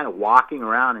 You're just kind of walking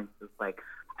around and just like,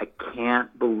 I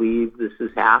can't believe this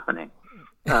is happening.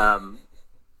 And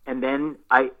then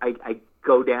I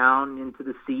go down into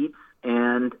the seats,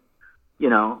 and,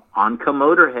 on come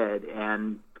Motorhead,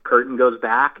 and curtain goes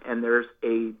back, and there's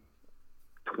a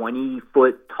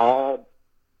 20-foot tall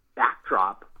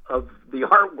backdrop of the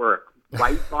artwork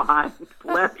right behind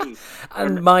Lemmy.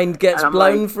 And mind gets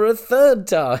blown for a third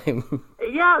time.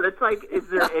 Yeah, that's like, is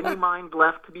there any mind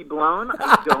left to be blown?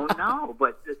 I don't know,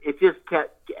 but it just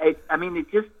kept. It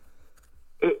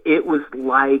was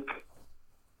like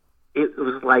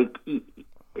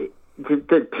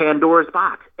the Pandora's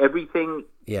box. Everything.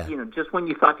 Yeah. Just when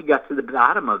you thought you got to the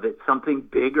bottom of it, something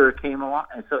bigger came along.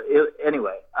 And so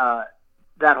anyway,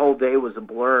 that whole day was a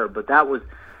blur. But that was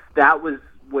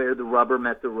where the rubber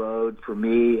met the road for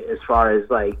me, as far as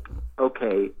like,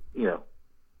 okay,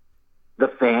 the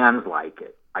fans like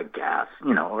it, I guess,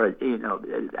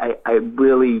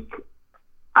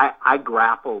 I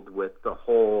grappled with the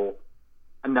whole.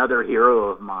 Another hero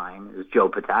of mine is Joe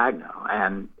Patagno,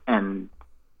 and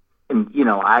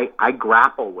I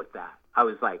grapple with that. I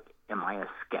was like, am I a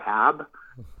scab?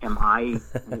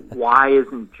 Why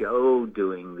isn't Joe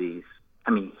doing these?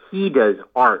 I mean, he does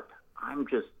art. I'm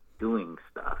just doing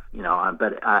stuff,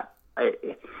 but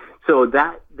so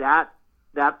that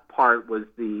part was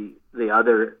the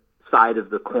other side of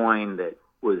the coin that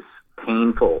was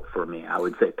painful for me. I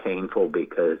would say painful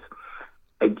because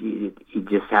you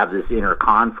just have this inner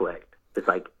conflict. It's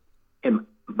like,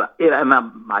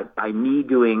 by me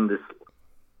doing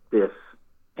this,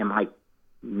 am I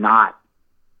not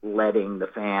letting the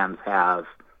fans have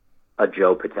a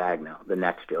Joe Patagno, the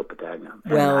next Joe Patagno?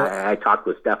 And well, I talked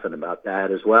with Stefan about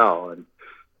that as well, and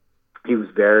he was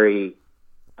very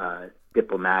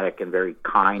diplomatic and very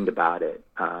kind about it.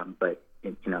 But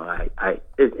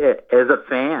as a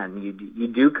fan, you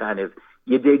do kind of,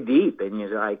 you dig deep, and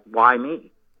you're like, why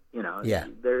me? Yeah.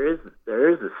 There is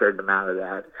a certain amount of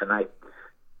that, and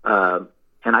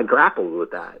I grappled with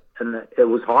that, and it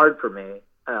was hard for me,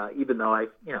 even though I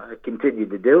continued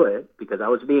to do it because I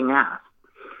was being asked.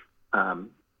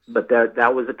 But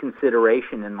that was a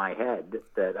consideration in my head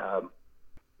that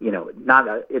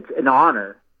it's an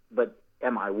honor, but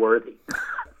am I worthy?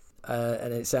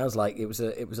 And it sounds like it was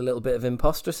a little bit of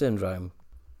imposter syndrome.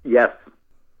 Yes.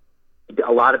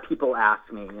 A lot of people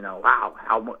ask me,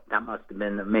 wow, that must have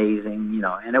been amazing,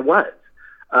 and it was.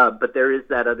 But there is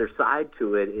that other side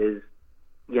to it is,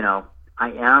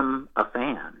 I am a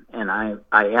fan, and I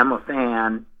am a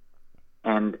fan,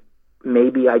 and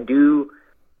maybe I do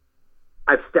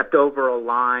I've stepped over a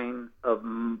line of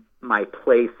my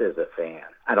place as a fan.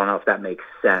 I don't know if that makes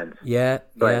sense. Yeah,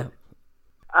 but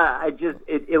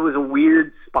it was a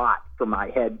weird spot for my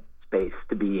head space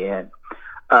to be in.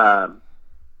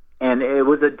 And it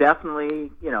was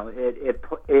definitely,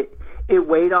 it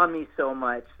weighed on me so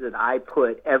much that I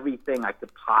put everything I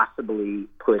could possibly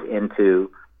put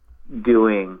into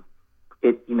doing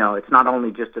it. It's not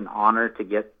only just an honor to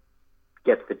get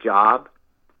the job,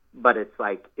 but it's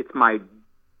like, it's my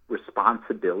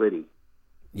responsibility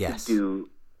to do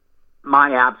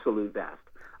my absolute best.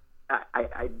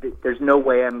 There's no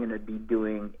way I'm going to be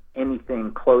doing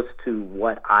anything close to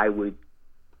what I would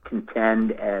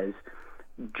contend as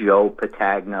Joe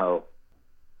Patagno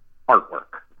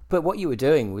artwork. But what you were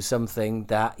doing was something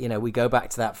that, we go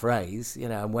back to that phrase,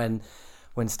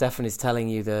 when Stefan is telling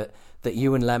you that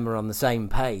you and Lem are on the same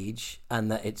page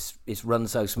and that it's run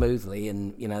so smoothly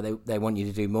and, they want you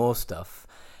to do more stuff.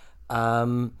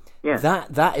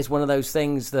 That is one of those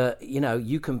things that,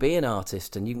 you can be an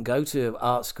artist and you can go to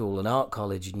art school and art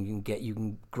college and you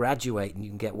can graduate and you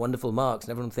can get wonderful marks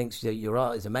and everyone thinks that your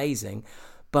art is amazing,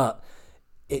 but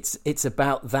it's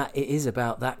about that. It is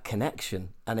about that connection.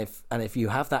 And if you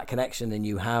have that connection and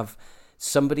you have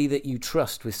somebody that you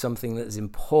trust with something that is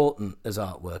important as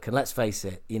artwork, and let's face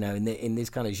it, in this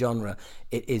kind of genre,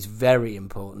 it is very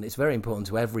important. It's very important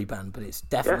to every band, but it's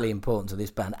definitely important to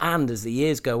this band. And as the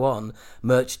years go on,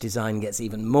 merch design gets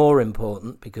even more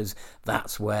important because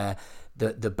that's where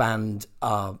the band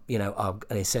are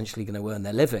essentially going to earn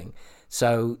their living.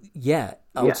 So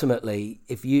ultimately,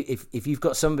 if you've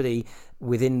got somebody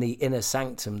within the inner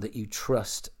sanctum that you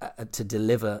trust to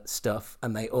deliver stuff,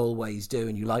 and they always do,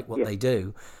 and you like what they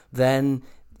do, then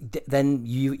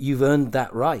you've earned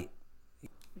that right.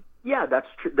 Yeah, that's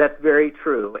true. That's very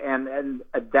true, and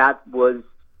that was,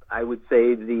 I would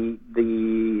say, the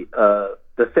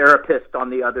therapist on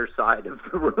the other side of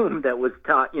the room that was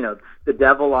taught, the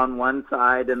devil on one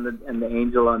side and the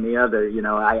angel on the other.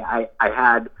 I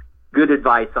had good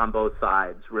advice on both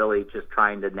sides, really just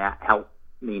trying to help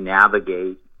me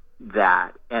navigate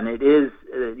that. And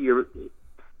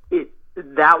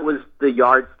that was the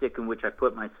yardstick in which I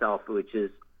put myself, which is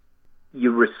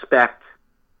you respect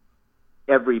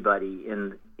everybody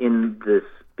in this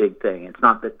big thing. It's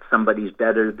not that somebody's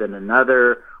better than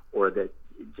another, or that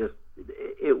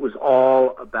it was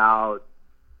all about,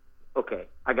 okay,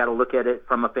 I got to look at it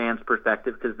from a fan's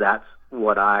perspective because that's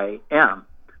what I am.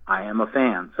 I am a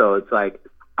fan. So it's like,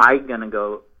 I'm going to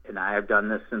go, and I have done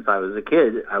this since I was a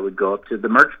kid. I would go up to the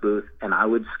merch booth and I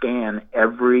would scan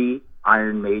every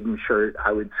Iron Maiden shirt.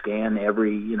 I would scan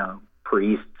every,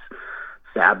 Priest,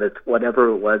 Sabbath, whatever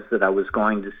it was that I was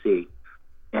going to see.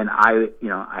 And I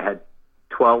had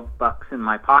 $12 in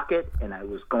my pocket, and I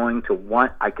was going to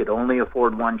I could only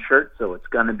afford one shirt, so it's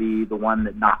going to be the one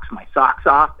that knocks my socks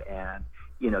off. And,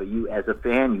 you as a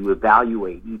fan, you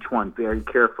evaluate each one very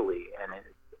carefully. And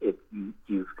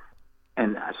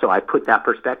and so I put that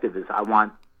perspective is I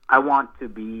want to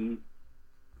be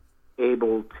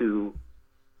able to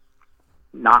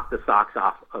knock the socks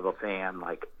off of a fan,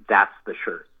 like that's the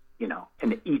shirt,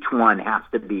 and each one has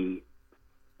to be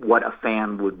what a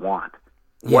fan would want.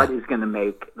 Yeah. What is going to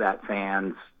make that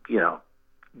fans,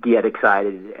 get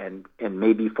excited and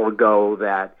maybe forego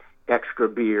that extra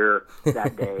beer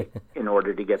that day in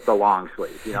order to get the long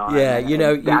sleeve,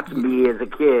 that's me as a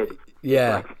kid.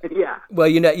 Yeah. Yeah. Well,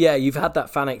 you've had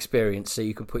that fan experience, so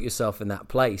you can put yourself in that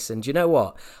place. And you know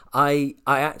what? I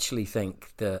actually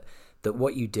think that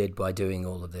what you did by doing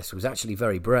all of this was actually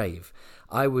very brave.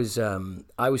 I was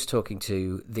talking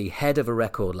to the head of a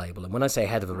record label, and when I say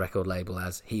head of a record label,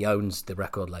 as he owns the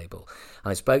record label,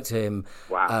 and I spoke to him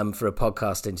for a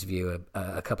podcast interview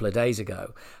a couple of days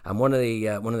ago. And one of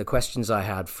the questions I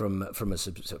had from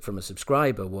a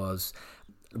subscriber was,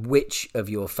 which of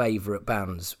your favorite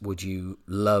bands would you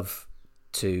love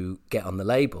to get on the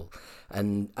label?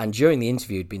 And during the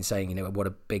interview, he'd been saying, what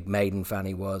a big Maiden fan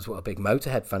he was, what a big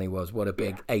Motorhead fan he was, what a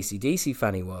big AC/DC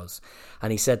fan he was.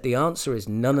 And he said, the answer is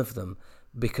none of them,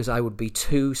 because I would be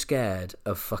too scared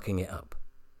of fucking it up.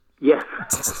 Yeah.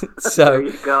 So there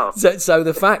you go. So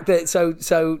the fact that,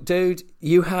 so dude,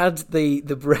 you had the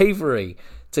bravery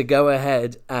to go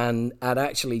ahead and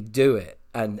actually do it.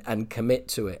 And commit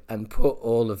to it and put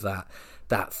all of that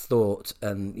thought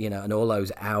and and all those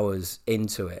hours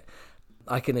into it.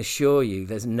 I can assure you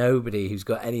there's nobody who's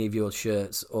got any of your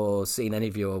shirts or seen any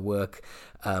of your work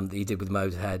that you did with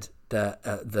Motorhead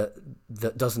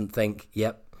that doesn't think,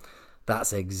 yep,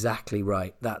 that's exactly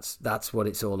right. That's what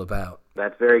it's all about.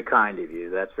 That's very kind of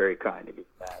you. I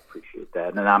appreciate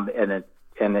that. And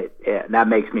that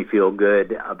makes me feel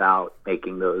good about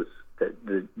making those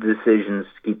the decisions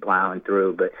keep plowing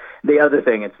through. But the other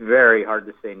thing, it's very hard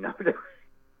to say no to.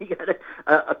 You get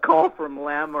a call from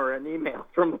Lem or an email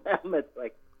from Lem. It's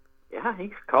like, yeah,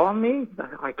 he's calling me.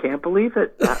 I can't believe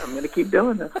it. I'm going to keep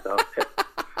doing this. So.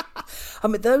 I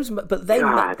mean,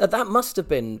 that must have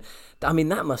been. I mean,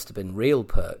 that must have been real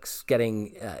perks.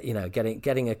 Getting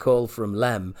a call from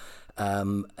Lem,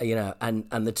 and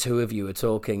the two of you are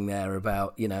talking there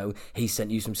about, he sent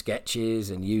you some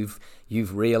sketches and you've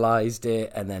realised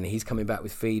it, and then he's coming back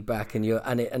with feedback, and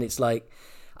it's like,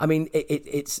 I mean,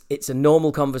 it's a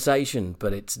normal conversation,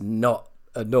 but it's not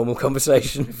a normal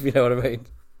conversation, if you know what I mean.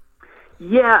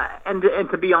 Yeah, and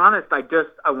to be honest, I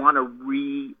want to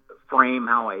reframe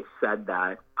how I said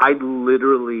that. I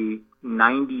literally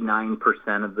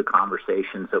 99% of the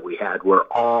conversations that we had were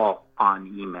all on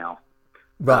email.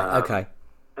 Right. Okay.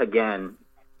 Again,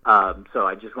 so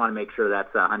I just want to make sure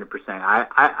that's 100%.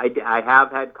 I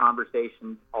have had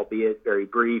conversations, albeit very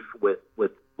brief, with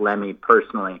Lemmy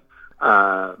personally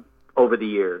over the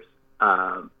years,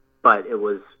 but it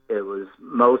was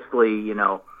mostly,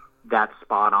 that's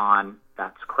spot on.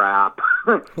 That's crap.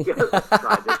 Let's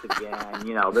try this again.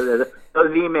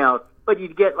 Those emails. But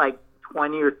you'd get like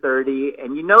 20 or 30,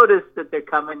 and you notice that they're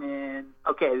coming in.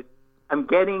 Okay,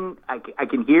 I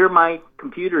can hear my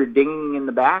computer dinging in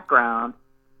the background,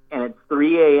 and it's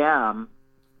 3 a.m.,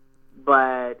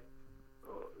 but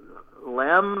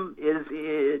Lem is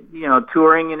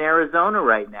touring in Arizona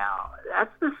right now.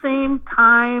 That's the same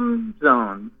time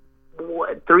zone.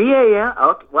 What, 3 a.m.?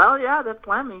 Okay, well, yeah, that's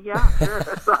Lemmy. Yeah, sure.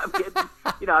 So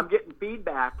I'm getting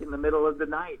feedback in the middle of the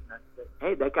night.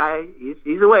 Hey, that guy,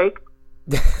 he's awake.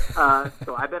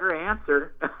 So I better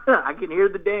answer. I can hear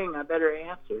the ding. I better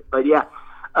answer. But yeah,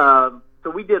 so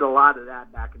we did a lot of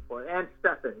that back and forth, and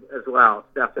Stefan as well.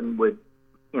 Stefan would,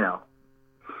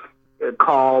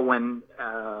 call when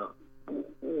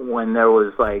there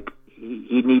was like,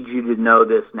 he needs you to know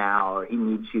this now, or he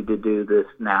needs you to do this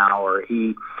now, or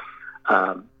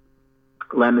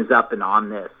Lem is up and on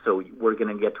this, so we're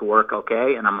going to get to work,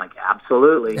 okay? And I'm like,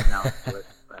 absolutely.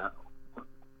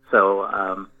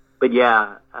 But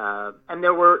yeah, and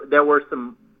there were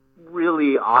some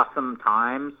really awesome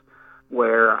times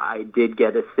where I did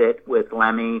get to sit with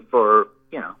Lemmy for,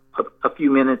 a few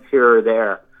minutes here or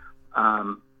there.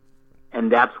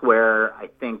 And that's where I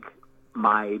think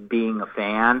my being a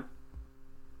fan,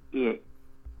 it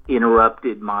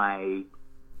interrupted my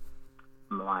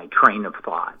train of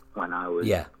thought when I was,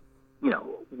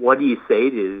 what do you say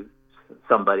to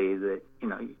somebody that,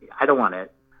 I don't want to,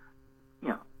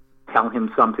 tell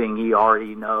him something he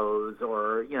already knows,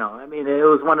 or, it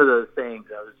was one of those things.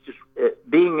 I was just,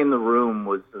 being in the room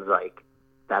was like,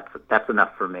 that's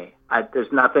enough for me.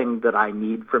 There's nothing that I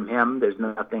need from him. There's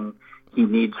nothing he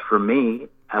needs from me.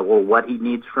 Well, what he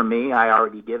needs from me, I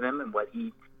already give him, and what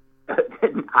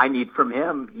I need from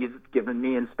him, he's given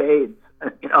me in spades.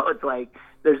 It's like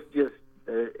there's just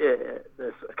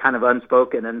this kind of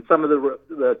unspoken, and some of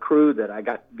the crew that I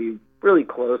got to be really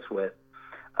close with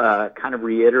kind of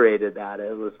reiterated that.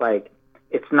 It was like,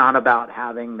 it's not about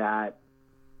having that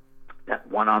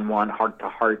one-on-one,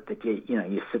 heart-to-heart that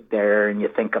you sit there and you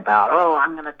think about, oh,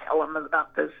 I'm going to tell him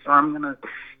about this, or I'm going to,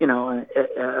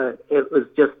 it was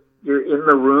just, you're in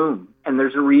the room, and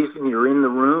there's a reason you're in the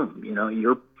room.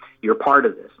 You're part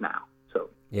of this now. So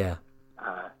yeah,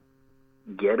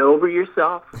 get over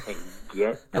yourself and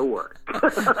get to work.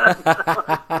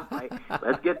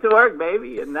 Let's get to work,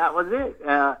 baby. And that was it.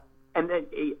 And then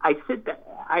I sit there,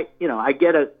 I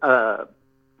get a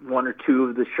one or two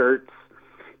of the shirts,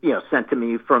 sent to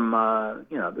me from,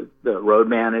 the road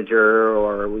manager,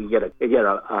 or we get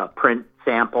a print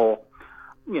sample,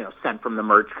 sent from the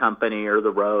merch company or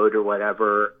the road or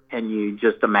whatever. And you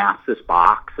just amass this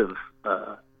box of,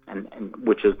 and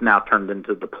which is now turned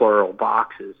into the plural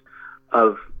boxes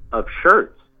of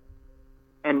shirts.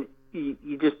 And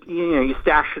you just, you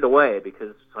stash it away,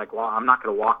 because it's like, well, I'm not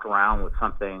going to walk around with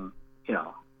something,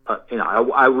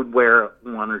 I would wear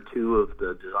one or two of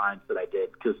the designs that I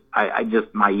did, because I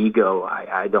just, my ego,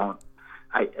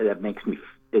 that makes me,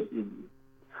 it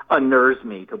unnerves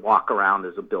me to walk around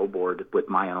as a billboard with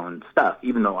my own stuff,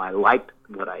 even though I liked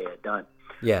what I had done.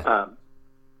 Yeah.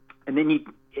 And then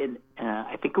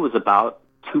I think it was about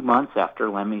 2 months after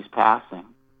Lemmy's passing,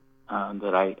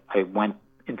 that I went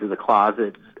into the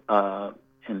closet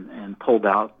and pulled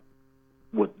out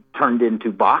what turned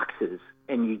into boxes,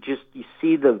 and you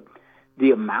see the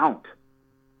amount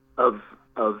of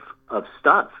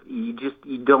stuff. You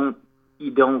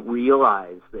don't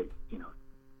realize that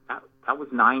that was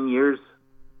 9 years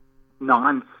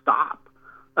nonstop.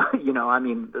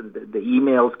 The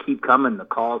emails keep coming, the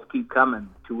calls keep coming,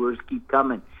 the tours keep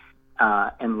coming.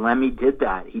 And Lemmy did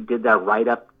that. He did that right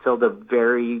up till the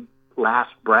very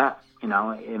last breath, and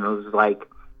it was like,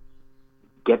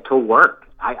 get to work.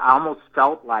 I almost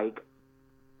felt like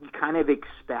you kind of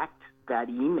expect that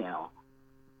email,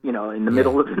 in the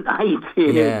middle of the night.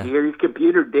 You hear your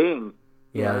computer ding.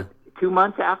 2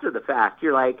 months after the fact,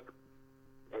 you're like,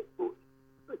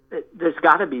 there's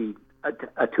got to be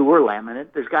a tour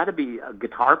laminate. There's got to be a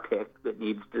guitar pick that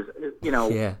needs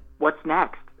to, what's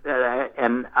next?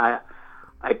 And I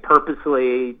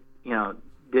purposely,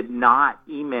 did not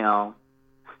email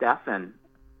Stefan,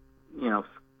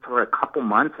 for a couple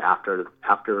months after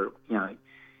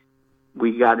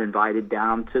we got invited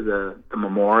down to the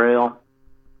memorial.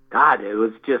 God, it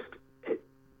was just,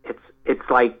 it's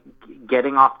like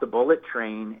getting off the bullet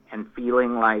train and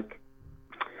feeling like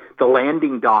the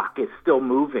landing dock is still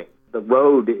moving. The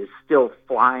road is still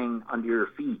flying under your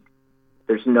feet.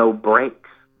 There's no brakes.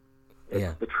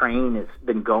 The train has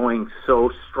been going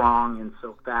so strong and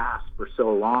so fast for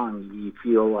so long, you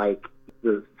feel like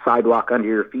the sidewalk under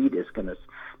your feet is going to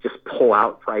just pull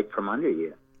out right from under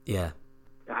you. Yeah.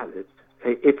 God,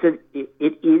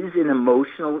 it is an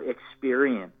emotional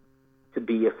experience to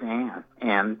be a fan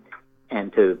and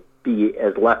to be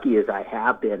as lucky as I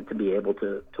have been to be able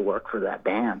to work for that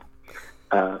band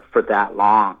for that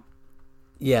long.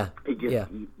 Yeah.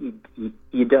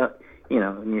 You don't,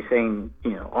 and you're saying,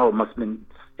 oh, it must have been,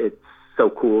 it's so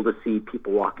cool to see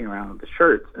people walking around with the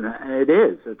shirts. And it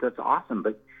is. That's awesome.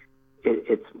 But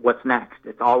it's what's next.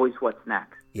 It's always what's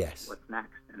next. Yes. What's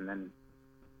next. And then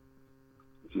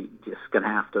you're just going to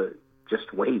have to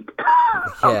just wait.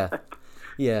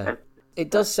 Yeah. It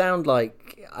does sound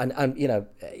like, and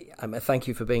thank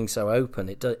you for being so open.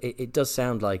 It does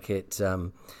sound like it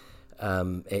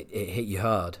hit you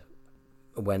hard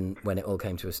when it all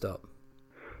came to a stop.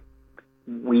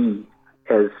 We,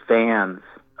 as fans,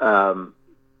 there's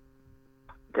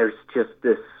just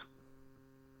this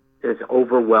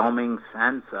overwhelming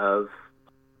sense of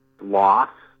loss.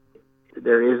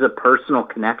 There is a personal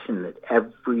connection that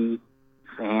every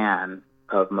fan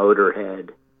of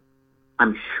Motorhead,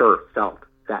 I'm sure, felt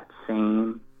that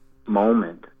same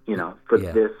moment, for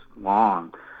this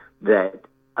long, that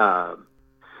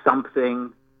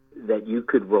something that you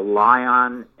could rely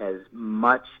on as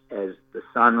much as the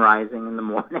sun rising in the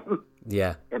morning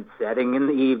and setting in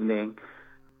the evening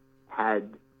had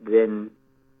been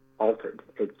altered.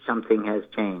 Something has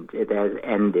changed. It has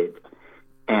ended.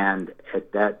 And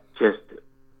that just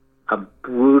a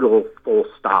brutal full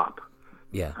stop.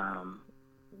 Yeah.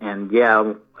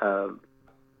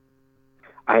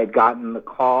 I had gotten the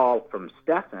call from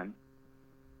Stefan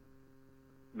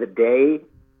the day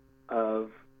of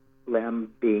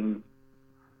Lem being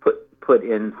put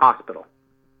in hospital.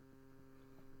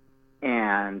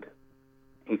 And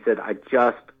he said, I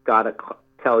just got to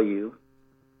tell you,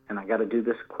 and I got to do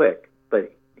this quick,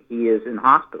 but he is in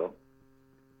hospital.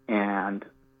 And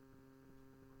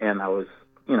I was,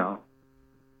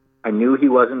 I knew he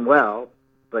wasn't well,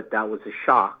 but that was a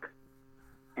shock.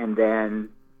 And then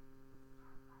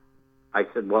I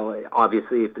said, well,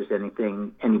 obviously, if there's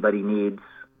anything anybody needs,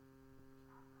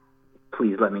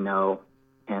 please let me know.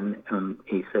 And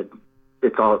he said,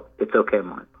 it's okay,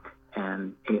 Mark.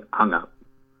 And he hung up.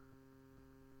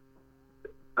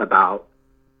 About,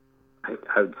 I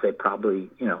would say probably,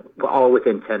 all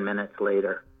within 10 minutes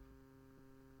later,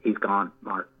 he's gone,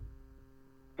 Mark.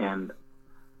 And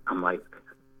I'm like,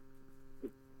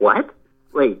 what?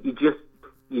 Wait, you just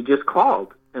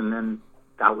called. And then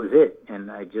that was it.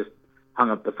 And I just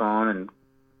hung up the phone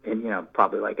and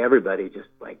probably like everybody, just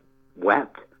like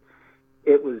wept.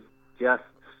 It was just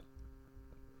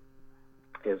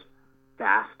as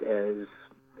fast as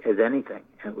anything.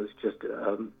 It was just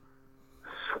a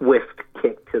swift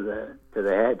kick to the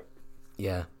head.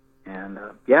 Yeah. And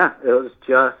it was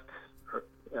just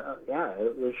it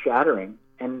was shattering.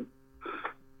 And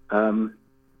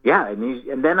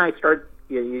and then I start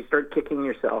you start kicking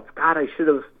yourself. God, I should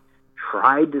have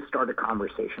tried to start a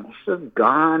conversation. I should have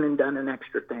gone and done an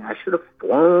extra thing. I should have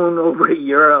flown over to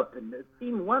Europe and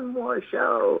seen one more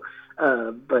show.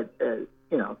 But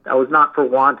that was not for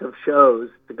want of shows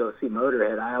to go see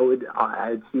Motorhead.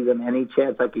 I'd see them any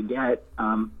chance I could get.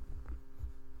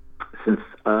 Since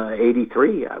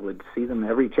 '83, I would see them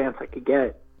every chance I could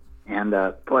get. And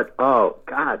but oh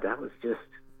God, that was just,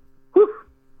 whew.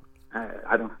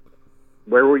 I don't.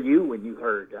 Where were you when you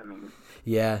heard? I mean,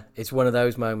 yeah, it's one of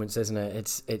those moments, isn't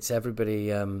it? It's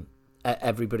everybody.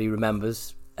 Everybody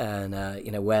remembers, and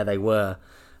where they were.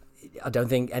 I don't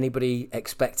think anybody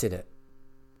expected it.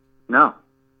 No.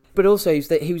 But also,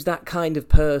 he was that kind of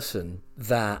person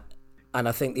that, and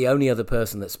I think the only other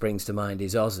person that springs to mind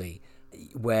is Ozzy,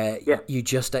 where you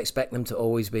just expect them to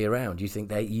always be around. You think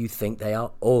they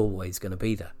are always going to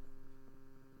be there.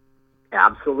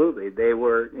 Absolutely, they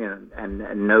were,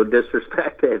 and no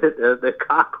disrespect, the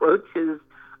cockroaches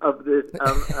of this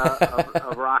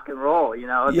of rock and roll.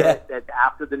 That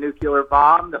after the nuclear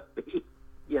bomb, there'll be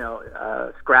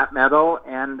scrap metal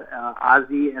and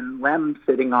Ozzy and Lem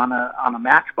sitting on a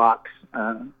matchbox,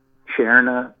 sharing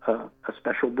a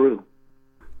special brew.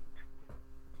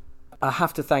 I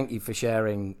have to thank you for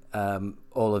sharing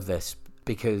all of this,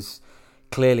 because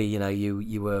clearly,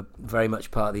 you were very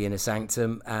much part of the Inner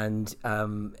Sanctum, and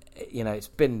it's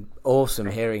been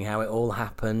awesome hearing how it all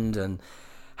happened and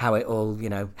how it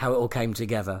all came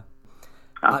together.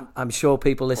 I'm sure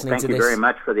people listening to this... Thank you very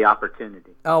much for the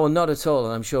opportunity. Oh, well, not at all.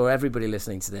 And I'm sure everybody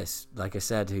listening to this, like I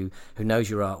said, who knows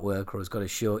your artwork or has got a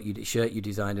shirt you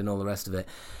designed and all the rest of it,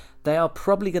 they are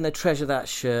probably going to treasure that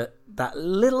shirt that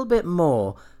little bit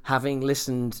more, having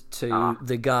listened to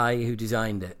the guy who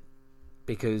designed it,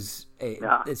 because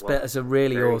it's a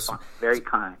really awesome... Very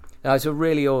kind. It's a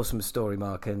really awesome story,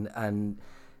 Mark, and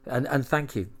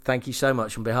thank you so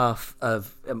much on behalf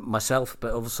of myself,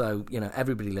 but also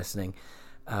everybody listening.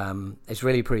 It's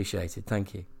really appreciated.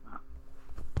 Thank you.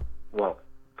 Well,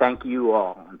 thank you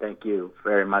all, and thank you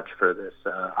very much for this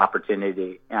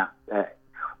opportunity. Yeah,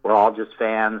 we're all just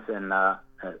fans, and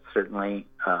certainly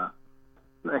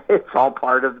it's all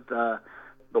part of the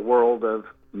world of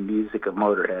music of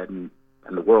Motorhead and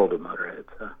the world of Motorhead.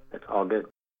 So it's all good.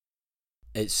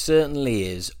 It certainly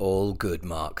is all good,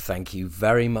 Mark. Thank you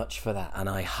very much for that. And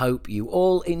I hope you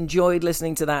all enjoyed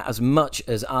listening to that as much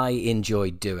as I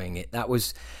enjoyed doing it. That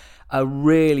was a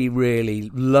really, really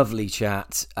lovely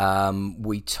chat.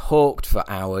 We talked for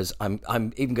hours. I'm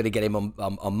even going to get him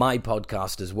on my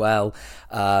podcast as well,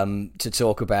 to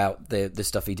talk about the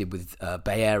stuff he did with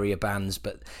Bay Area bands.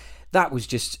 But that was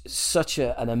just such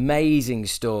an amazing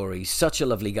story, such a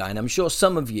lovely guy. And I'm sure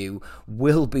some of you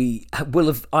will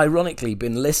have ironically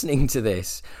been listening to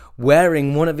this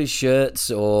wearing one of his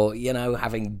shirts, or,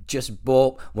 having just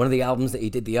bought one of the albums that he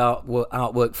did the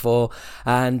artwork for.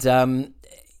 And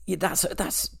that's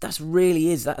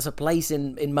a place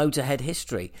in Motorhead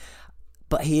history.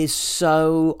 But he is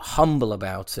so humble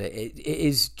about it. It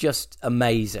is just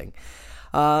amazing.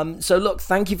 So look,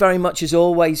 thank you very much as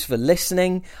always for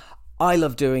listening. I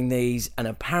love doing these, and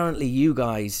apparently you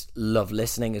guys love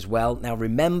listening as well. Now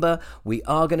remember, we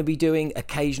are going to be doing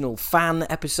occasional fan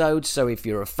episodes, so if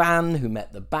you're a fan who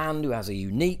met the band, who has a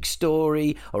unique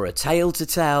story or a tale to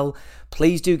tell,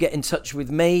 please do get in touch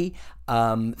with me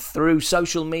through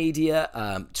social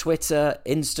media, Twitter,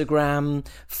 Instagram,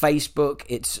 Facebook.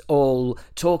 It's all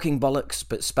Talking Bollocks,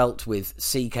 but spelt with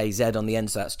CKZ on the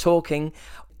end, so that's Talking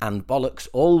and Bollocks,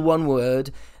 all one word.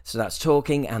 So that's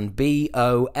Talking and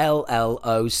BOLLOCKZ,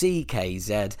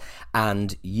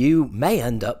 and you may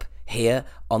end up here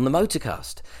on the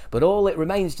Motorcast. But all it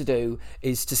remains to do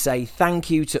is to say thank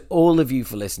you to all of you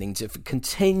for listening, to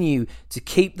continue to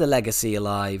keep the legacy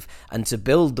alive and to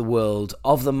build the world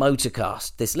of the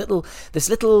Motorcast, this little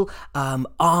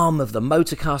arm of the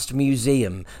Motorcast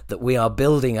Museum that we are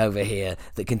building over here,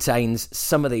 that contains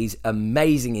some of these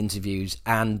amazing interviews,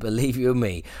 and believe you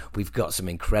me, we've got some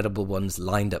incredible ones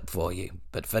lined up for you.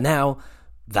 But for now,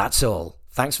 that's all.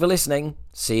 Thanks for listening.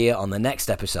 See you on the next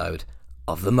episode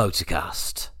of the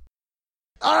Motorcast.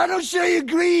 I don't show you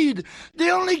greed. The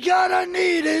only card I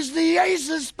need is the Ace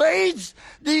of Spades.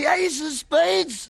 The Ace of Spades.